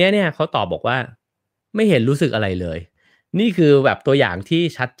คนนี้เนี่ยเขาตอบบอกว่าไม่เห็นรู้สึกอะไรเลยนี่คือแบบตัวอย่างที่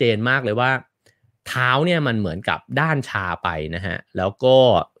ชัดเจนมากเลยว่าเท้าเนี่ยมันเหมือนกับด้านชาไปนะฮะแล้วก็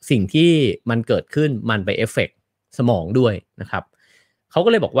สิ่งที่มันเกิดขึ้นมันไปเอฟเฟกต์ สมองด้วยนะครับเขาก็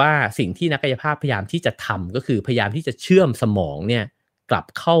เลยบอกว่าสิ่งที่นักกายภาพพยายามที่จะทำก็คือพยายามที่จะเชื่อมสมองเนี่ยกลับ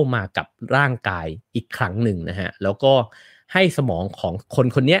เข้ามากับร่างกายอีกครั้งหนึ่งนะฮะแล้วก็ให้สมองของคน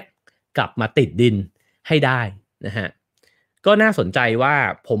คนนี้กลับมาติดดินให้ได้นะฮะก็น่าสนใจว่า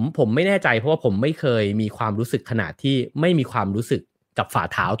ผมไม่แน่ใจเพราะว่าผมไม่เคยมีความรู้สึกขนาดที่ไม่มีความรู้สึกกับฝ่า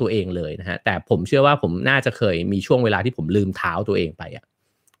เท้าตัวเองเลยนะฮะแต่ผมเชื่อว่าผมน่าจะเคยมีช่วงเวลาที่ผมลืมเท้าตัวเองไปอะ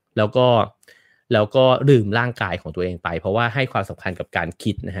แล้วก็ลืมร่างกายของตัวเองไปเพราะว่าให้ความสำคัญกับการ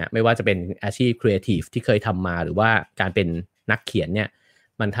คิดนะฮะไม่ว่าจะเป็นอาชีพครีเอทีฟที่เคยทำมาหรือว่าการเป็นนักเขียนเนี่ย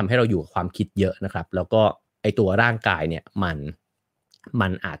มันทำให้เราอยู่กับความคิดเยอะนะครับแล้วก็ไอตัวร่างกายเนี่ยมั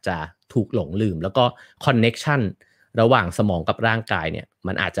นอาจจะถูกหลงลืมแล้วก็คอนเน็กชันระหว่างสมองกับร่างกายเนี่ย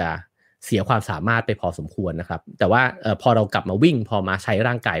มันอาจจะเสียความสามารถไปพอสมควรนะครับแต่ว่าพอเรากลับมาวิ่งพอมาใช้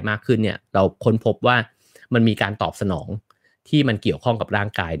ร่างกายมากขึ้นเนี่ยเราค้นพบว่ามันมีการตอบสนองที่มันเกี่ยวข้องกับร่าง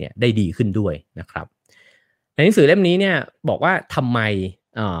กายเนี่ยได้ดีขึ้นด้วยนะครับในหนังสือเล่มนี้เนี่ยบอกว่าทำไม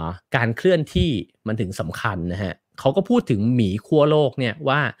การเคลื่อนที่มันถึงสำคัญนะฮะเขาก็พูดถึงหมีขั้วโลกเนี่ย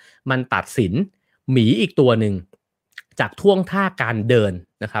ว่ามันตัดสินหมีอีกตัวหนึ่งจากท่วงท่าการเดิน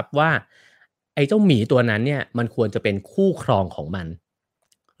นะครับว่าไอ้เจ้าหมีตัวนั้นเนี่ยมันควรจะเป็นคู่ครองของมัน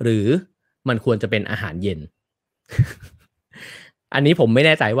หรือมันควรจะเป็นอาหารเย็น อันนี้ผมไม่แ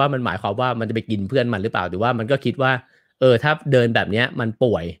น่ใจว่ามันหมายความว่ามันจะไปกินเพื่อนมันหรือเปล่าหรือว่ามันก็คิดว่าถ้าเดินแบบเนี้ยมัน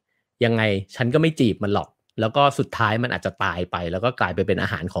ป่วยยังไงฉันก็ไม่จีบมันหรอกแล้วก็สุดท้ายมันอาจจะตายไปแล้วก็กลายไปเป็นอา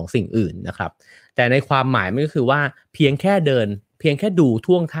หารของสิ่งอื่นนะครับแต่ในความหมายมันก็คือว่าเพียงแค่เดินเพียงแค่ดู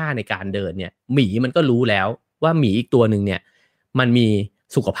ท่วงท่าในการเดินเนี่ยหมีมันก็รู้แล้วว่าหมีอีกตัวนึงเนี่ยมันมี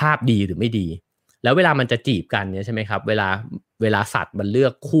สุขภาพดีหรือไม่ดีแล้วเวลามันจะจีบกันเนี่ยใช่ไหมครับเวลาสัตว์มันเลือ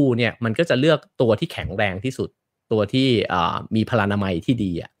กคู่เนี่ยมันก็จะเลือกตัวที่แข็งแรงที่สุดตัวที่มีพลานามัยที่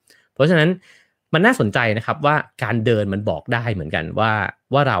ดีอ่ะเพราะฉะนั้นมันน่าสนใจนะครับว่าการเดินมันบอกได้เหมือนกัน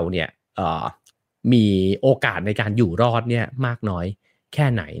ว่าเราเนี่ยมีโอกาสในการอยู่รอดเนี่ยมากน้อยแค่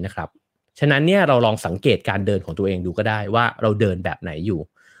ไหนนะครับฉะนั้นเนี่ยเราลองสังเกตการเดินของตัวเองดูก็ได้ว่าเราเดินแบบไหนอยู่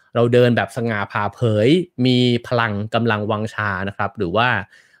เราเดินแบบสง่าผ่าเผยมีพลังกำลังวังชานะครับหรือว่า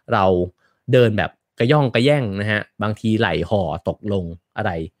เราเดินแบบกระย่องกระแย่งนะฮะบางทีไหลห่อตกลงอะไ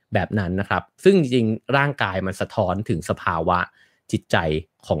รแบบนั้นนะครับซึ่งจริงๆร่างกายมันสะท้อนถึงสภาวะจิตใจ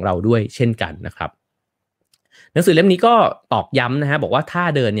ของเราด้วยเช่นกันนะครับหนังสือเล่มนี้ก็ตอกย้ำนะฮะบอกว่าท่า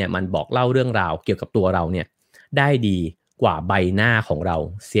เดินเนี่ยมันบอกเล่าเรื่องราวเกี่ยวกับตัวเราเนี่ยได้ดีกว่าใบหน้าของเรา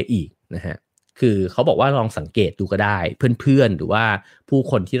เสียอีกนะฮะคือเขาบอกว่าลองสังเกตดูก็ได้เพื่อนๆหรือว่าผู้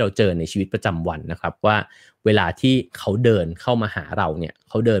คนที่เราเจอในชีวิตประจำวันนะครับว่าเวลาที่เขาเดินเข้ามาหาเราเนี่ย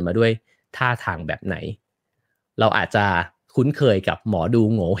เขาเดินมาด้วยท่าทางแบบไหนเราอาจจะคุ้นเคยกับหมอดู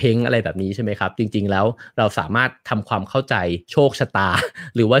โง่เฮงอะไรแบบนี้ใช่ไหมครับจริงๆแล้วเราสามารถทำความเข้าใจโชคชะตา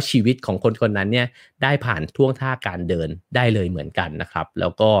หรือว่าชีวิตของคนคนนั้นเนี่ยได้ผ่านท่วงท่าการเดินได้เลยเหมือนกันนะครับแล้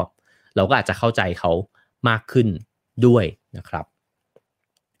วก็เราก็อาจจะเข้าใจเขามากขึ้นด้วยนะครับ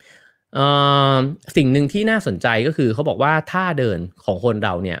สิ่งหนึ่งที่น่าสนใจก็คือเขาบอกว่าท่าเดินของคนเร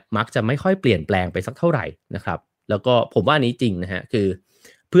าเนี่ยมักจะไม่ค่อยเปลี่ยนแปลงไปสักเท่าไหร่นะครับแล้วก็ผมว่านี้จริงนะฮะคือ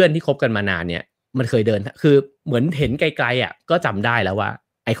เพื่อนที่คบกันมานานเนี่ยมันเคยเดินคือเหมือนเห็นไกลๆอ่ะก็จำได้แล้วว่า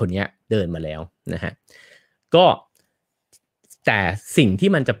ไอคนเนี้ยเดินมาแล้วนะฮะก็แต่สิ่งที่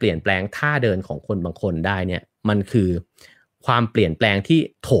มันจะเปลี่ยนแปลงท่าเดินของคนบางคนได้เนี่ยมันคือความเปลี่ยนแปลงที่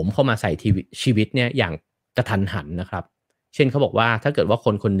โถมเข้ามาใส่ชีวิตเนี่ยอย่างกระทันหันนะครับเช่นเขาบอกว่าถ้าเกิดว่าค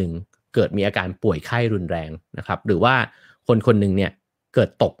นคนหนึ่งเกิดมีอาการป่วยไข้รุนแรงนะครับหรือว่าคนคนหนึ่งเนี่ยเกิด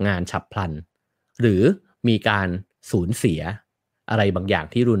ตกงานฉับพลันหรือมีการสูญเสียอะไรบางอย่าง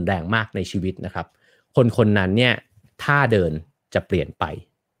ที่รุนแรงมากในชีวิตนะครับคนคนนั้นเนี่ยท่าเดินจะเปลี่ยนไป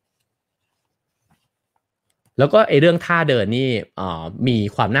แล้วก็ไอ้เรื่องท่าเดินนี่มี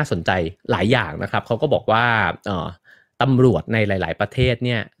ความน่าสนใจหลายอย่างนะครับเขาก็บอกว่าตำรวจในหลายๆประเทศเ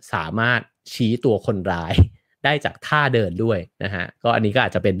นี่ยสามารถชี้ตัวคนร้ายได้จากท่าเดินด้วยนะฮะก็อันนี้ก็อา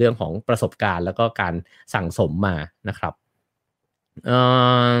จจะเป็นเรื่องของประสบการณ์แล้วก็การสั่งสมมานะครับ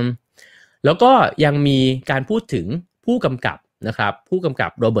แล้วก็ยังมีการพูดถึงผู้กำกับนะครับผู้กำกั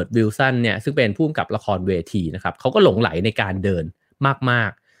บโรเบิร์ตวิลสันเนี่ยซึ่งเป็นผู้กำกับละครเวทีนะครับเขาก็หลงไหลในการเดินมา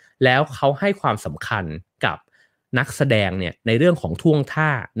กๆแล้วเขาให้ความสำคัญกับนักแสดงเนี่ยในเรื่องของท่วงท่า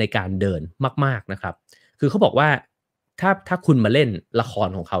ในการเดินมากๆนะครับคือเขาบอกว่าถ้าคุณมาเล่นละคร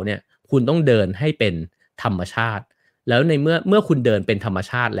ของเขาเนี่ยคุณต้องเดินให้เป็นธรรมชาติแล้วในเมื่อคุณเดินเป็นธรรม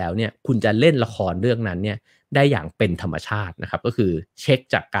ชาติแล้วเนี่ยคุณจะเล่นละครเรื่องนั้นเนี่ยได้อย่างเป็นธรรมชาตินะครับก็คือเช็ค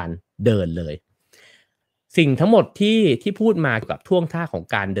จากการเดินเลยสิ่งทั้งหมดที่พูดมาเกี่ยวกับท่วงท่าของ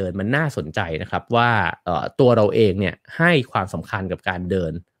การเดินมันน่าสนใจนะครับว่าตัวเราเองเนี่ยให้ความสำคัญกับการเดิ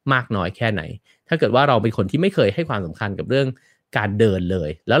นมากน้อยแค่ไหนถ้าเกิดว่าเราเป็นคนที่ไม่เคยให้ความสำคัญกับเรื่องการเดินเลย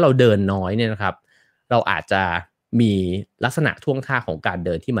แล้วเราเดินน้อยเนี่ยนะครับเราอาจจะมีลักษณะท่วงท่าของการเ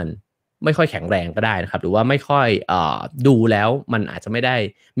ดินที่มัน ไม่ค่อยแข็งแรงก็ได้นะครับหรือว่าไม่ค่อยดูแล้วมันอาจจะไม่ได้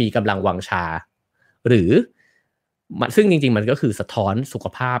มีกำลังวังชาหรือซึ่งจริงๆมันก็คือสะท้อนสุข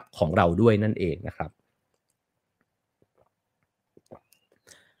ภาพของเราด้วยนั่นเองนะครับ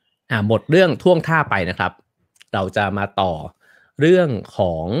หมดเรื่องท่วงท่าไปนะครับเราจะมาต่อเรื่องข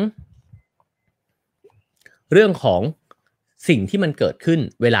องสิ่งที่มันเกิดขึ้น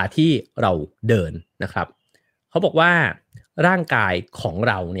เวลาที่เราเดินนะครับเขาบอกว่าร่างกายของ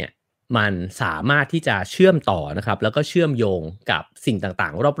เราเนี่ยมันสามารถที่จะเชื่อมต่อนะครับแล้วก็เชื่อมโยงกับสิ่งต่า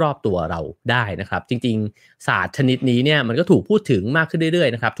งๆรอบๆตัวเราได้นะครับจริงๆศาสตร์ชนิดนี้เนี่ยมันก็ถูกพูดถึงมากขึ้นเรื่อย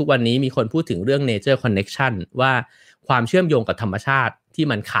ๆนะครับทุกวันนี้มีคนพูดถึงเรื่อง nature connection ว่าความเชื่อมโยงกับธรรมชาติที่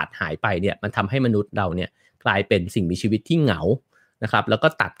มันขาดหายไปเนี่ยมันทำให้มนุษย์เราเนี่ยกลายเป็นสิ่งมีชีวิตที่เหงานะครับแล้วก็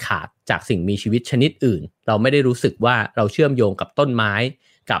ตัดขาดจากสิ่งมีชีวิตชนิดอื่นเราไม่ได้รู้สึกว่าเราเชื่อมโยงกับต้นไม้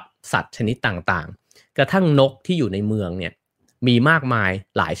กับสัตว์ชนิดต่างๆกระทั่งนกที่อยู่ในเมืองเนี่ยมีมากมาย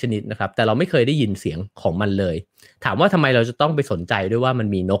หลายชนิดนะครับแต่เราไม่เคยได้ยินเสียงของมันเลยถามว่าทำไมเราจะต้องไปสนใจด้วยว่ามัน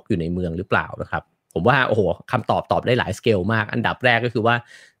มีนกอยู่ในเมืองหรือเปล่านะครับผมว่าโอ้โหคำตอบได้หลายสเกลมากอันดับแรกก็คือว่า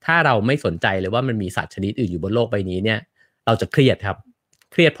ถ้าเราไม่สนใจเลยว่ามันมีสัตว์ชนิดอื่นอยู่บนโลกใบนี้เนี่ยเราจะเครียดครับ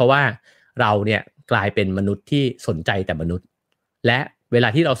เครียดเพราะว่าเราเนี่ยกลายเป็นมนุษย์ที่สนใจแต่มนุษย์และเวลา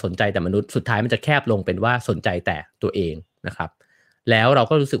ที่เราสนใจแต่มนุษย์สุดท้ายมันจะแคบลงเป็นว่าสนใจแต่ตัวเองนะครับแล้วเรา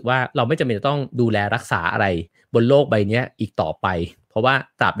ก็รู้สึกว่าเราไม่จำเป็นจะต้องดูแลรักษาอะไรบนโลกใบนี้อีกต่อไปเพราะว่า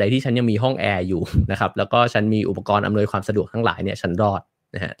ตราบใดที่ฉันยังมีห้องแอร์อยู่นะครับแล้วก็ฉันมีอุปกรณ์อำนวยความสะดวกทั้งหลายเนี่ยฉันรอด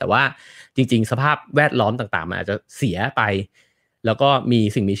นะฮะแต่ว่าจริงๆสภาพแวดล้อมต่างๆมันอาจจะเสียไปแล้วก็มี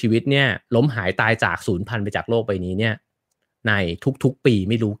สิ่งมีชีวิตเนี่ยล้มหายตายจากสูญพันธุ์ไปจากโลกใบนี้เนี่ยในทุกๆปี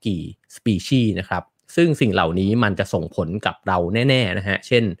ไม่รู้กี่สปีชีส์นะครับซึ่งสิ่งเหล่านี้มันจะส่งผลกับเราแน่ๆนะฮะเ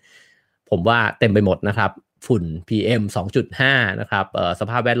ช่นผมว่าเต็มไปหมดนะครับฝุ่น PM 2.5 นะครับส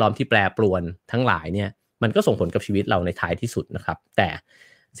ภาพแวดล้อมที่แปรปรวนทั้งหลายเนี่ยมันก็ส่งผลกับชีวิตเราในท้ายที่สุดนะครับแต่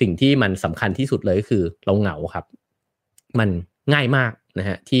สิ่งที่มันสำคัญที่สุดเลยก็คือเราเหงาครับมันง่ายมากนะ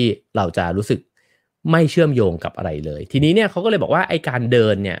ฮะที่เราจะรู้สึกไม่เชื่อมโยงกับอะไรเลยทีนี้เนี่ยเขาก็เลยบอกว่าไอ้การเดิ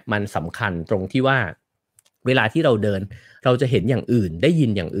นเนี่ยมันสำคัญตรงที่ว่าเวลาที่เราเดินเราจะเห็นอย่างอื่นได้ยิ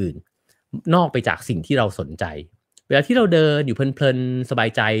นอย่างอื่นนอกไปจากสิ่งที่เราสนใจเวลาที่เราเดินอยู่เพลินๆสบาย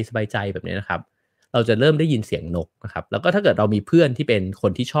ใจแบบนี้นะครับเราจะเริ่มได้ยินเสียงนกนะครับแล้วก็ถ้าเกิดเรามีเพื่อนที่เป็นค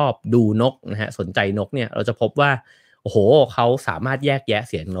นที่ชอบดูนกนะฮะสนใจนกเนี่ยเราจะพบว่าโอ้โหเขาสามารถแยกแยะ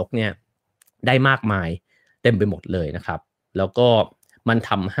เสียงนกเนี่ยได้มากมายเต็มไปหมดเลยนะครับแล้วก็มัน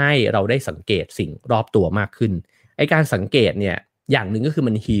ทำให้เราได้สังเกตสิ่งรอบตัวมากขึ้นไอ้การสังเกตเนี่ยอย่างหนึ่งก็คือ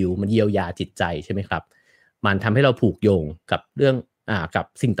มันฮีลมันเยียวยาจิตใจใช่ไหมครับมันทำให้เราผูกโยงกับเรื่องกับ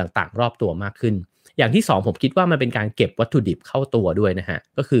สิ่งต่างๆรอบตัวมากขึ้นอย่างที่สองผมคิดว่ามันเป็นการเก็บวัตถุดิบเข้าตัวด้วยนะฮะ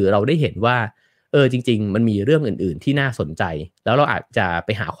ก็คือเราได้เห็นว่าจริงๆมันมีเรื่องอื่นๆที่น่าสนใจแล้วเราอาจจะไป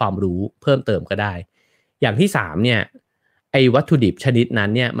หาความรู้เพิ่มเติมก็ได้อย่างที่3เนี่ยไอ้วัตถุดิบชนิดนั้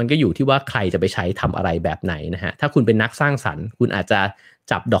นเนี่ยมันก็อยู่ที่ว่าใครจะไปใช้ทำอะไรแบบไหนนะฮะถ้าคุณเป็นนักสร้างสรรค์คุณอาจจะ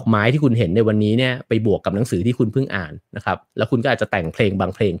จับดอกไม้ที่คุณเห็นในวันนี้เนี่ยไปบวกกับหนังสือที่คุณเพิ่งอ่านนะครับแล้วคุณก็อาจจะแต่งเพลงบา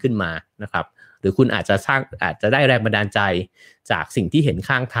งเพลงขึ้นมานะครับหรือคุณอาจจะได้แรงบันดาลใจจากสิ่งที่เห็น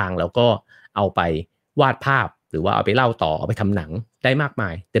ข้างทางแล้วก็เอาไปวาดภาพหรือว่าเอาไปเล่าต่อเอาไปทำหนังได้มากมา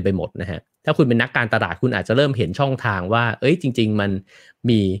ยเต็มไปหมดนะฮะถ้าคุณเป็นนักการตลาดคุณอาจจะเริ่มเห็นช่องทางว่าจริงๆมั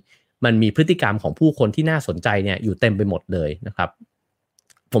นมีพฤติกรรมของผู้คนที่น่าสนใจเนี่ยอยู่เต็มไปหมดเลยนะครับ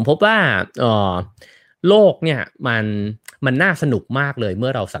ผมพบว่าโลกเนี่ยมันน่าสนุกมากเลยเมื่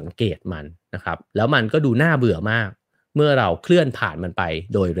อเราสังเกตมันนะครับแล้วมันก็ดูน่าเบื่อมากเมื่อเราเคลื่อนผ่านมันไป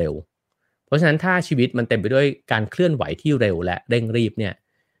โดยเร็วเพราะฉะนั้นถ้าชีวิตมันเต็มไปด้วยการเคลื่อนไหวที่เร็วและเร่งรีบเนี่ย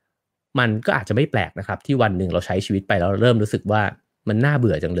มันก็อาจจะไม่แปลกนะครับที่วันหนึ่งเราใช้ชีวิตไปแล้วเริ่มรู้สึกว่ามันน่าเ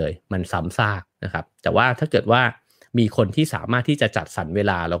บื่อจังเลยมันซ้ำซากนะครับแต่ว่าถ้าเกิดว่ามีคนที่สามารถที่จะจัดสรรเว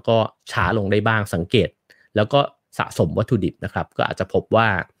ลาแล้วก็ช้าลงได้บ้างสังเกตแล้วก็สะสมวัตถุดิบนะครับก็อาจจะพบว่า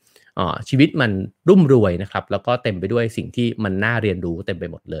ชีวิตมันรุ่มรวยนะครับแล้วก็เต็มไปด้วยสิ่งที่มันน่าเรียนรู้เต็มไป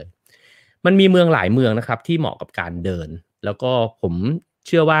หมดเลยมันมีเมืองหลายเมืองนะครับที่เหมาะกับการเดินแล้วก็ผมเ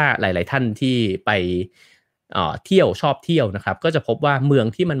ชื่อว่าหลายๆท่านที่ไปเที่ยวชอบเที่ยวนะครับก็จะพบว่าเมือง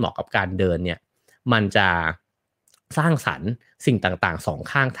ที่มันเหมาะกับการเดินเนี่ยมันจะสร้างสรรค์สิ่งต่างๆสอง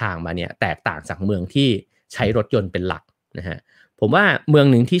ข้างทางมาเนี่ยแตกต่างจากเมืองที่ใช้รถยนต์เป็นหลักนะฮะผมว่าเมือง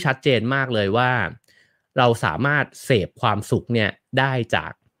หนึ่งที่ชัดเจนมากเลยว่าเราสามารถเสพความสุขเนี่ยได้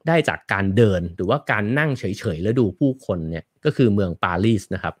จากการเดินหรือว่าการนั่งเฉยๆแล้วดูผู้คนเนี่ยก็คือเมืองปารีส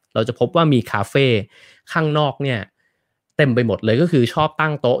นะครับเราจะพบว่ามีคาเฟ่ข้างนอกเนี่ยเต็มไปหมดเลยก็คือชอบตั้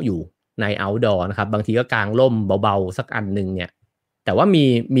งโต๊ะอยู่ใน outdoor นะครับบางทีก็กางร่มเบาๆสักอันนึงเนี่ยแต่ว่า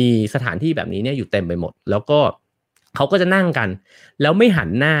มีสถานที่แบบนี้เนี่ยอยู่เต็มไปหมดแล้วก็เขาก็จะนั่งกันแล้วไม่หัน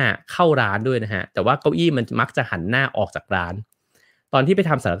หน้าเข้าร้านด้วยนะฮะแต่ว่าเก้าอี้มันมักจะหันหน้าออกจากร้านตอนที่ไป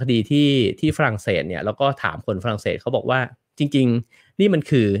ทำสารคดีที่ฝรั่งเศสเนี่ยแล้วก็ถามคนฝรั่งเศสเขาบอกว่าจ จริงๆนี่มัน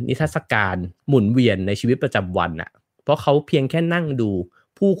คือนิทรรศการหมุนเวียนในชีวิตประจำวันอะเพราะเขาเพียงแค่นั่งดู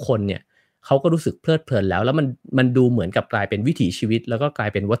ผู้คนเนี่ยเขาก็รู้สึกเพลิดเพลินแล้วมันดูเหมือนกับกลายเป็นวิถีชีวิตแล้วก็กลาย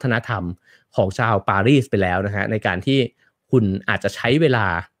เป็นวัฒนธรรมของชาวปารีสไปแล้วนะฮะในการที่คุณอาจจะใช้เวลา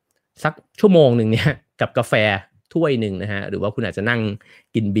สักชั่วโมงหนึ่งเนี่ยกับกาแฟถ้วยหนึ่งนะฮะหรือว่าคุณอาจจะนั่ง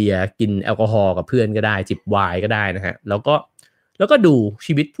กินเบียร์กินแอลกอฮอล์กับเพื่อนก็ได้จิบไวน์ก็ได้นะฮะแล้วก็ดู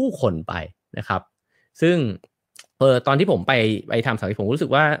ชีวิตผู้คนไปนะครับซึ่งตอนที่ผมไปทำสังเกตผมรู้สึ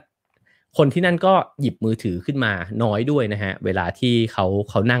กว่าคนที่นั่นก็หยิบมือถือขึ้นมาน้อยด้วยนะฮะเวลาที่เ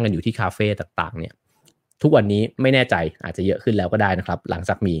ขานั่งกันอยู่ที่คาเฟ่ต่างๆเนี่ยทุกวันนี้ไม่แน่ใจอาจจะเยอะขึ้นแล้วก็ได้นะครับหลังจ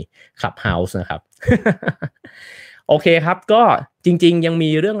ากมี Clubhouse นะครับ โอเคครับก็จริงๆยัง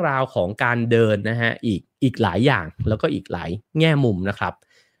มีเรื่องราวของการเดินนะฮะอีกหลายอย่างแล้วก็อีกหลายแง่มุมนะครับ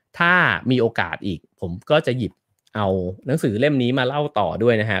ถ้ามีโอกาสอีกผมก็จะหยิบเอาหนังสือเล่มนี้มาเล่าต่อด้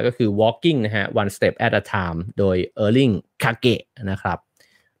วยนะฮะก็คือ Walking นะฮะ One Step at a Time โดย Erling Kage นะครับ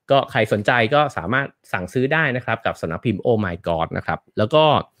ก็ใครสนใจก็สามารถสั่งซื้อได้นะครับกับสำนักพิมพ์ Oh My God นะครับแล้วก็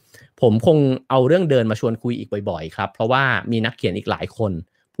ผมคงเอาเรื่องเดินมาชวนคุยอีกบ่อยๆครับเพราะว่ามีนักเขียนอีกหลายคน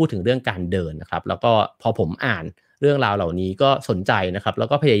พูดถึงเรื่องการเดินนะครับแล้วก็พอผมอ่านเรื่องราวเหล่านี้ก็สนใจนะครับแล้ว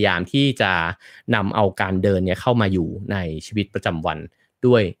ก็พยายามที่จะนำเอาการเดินเนี่ยเข้ามาอยู่ในชีวิตประจำวัน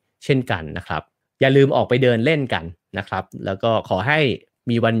ด้วยเช่นกันนะครับอย่าลืมออกไปเดินเล่นกันนะครับแล้วก็ขอให้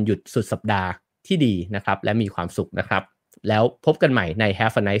มีวันหยุดสุดสัปดาห์ที่ดีนะครับและมีความสุขนะครับแล้วพบกันใหม่ใน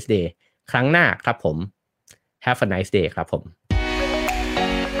Have a nice day ครั้งหน้าครับผม Have a nice day ครับผม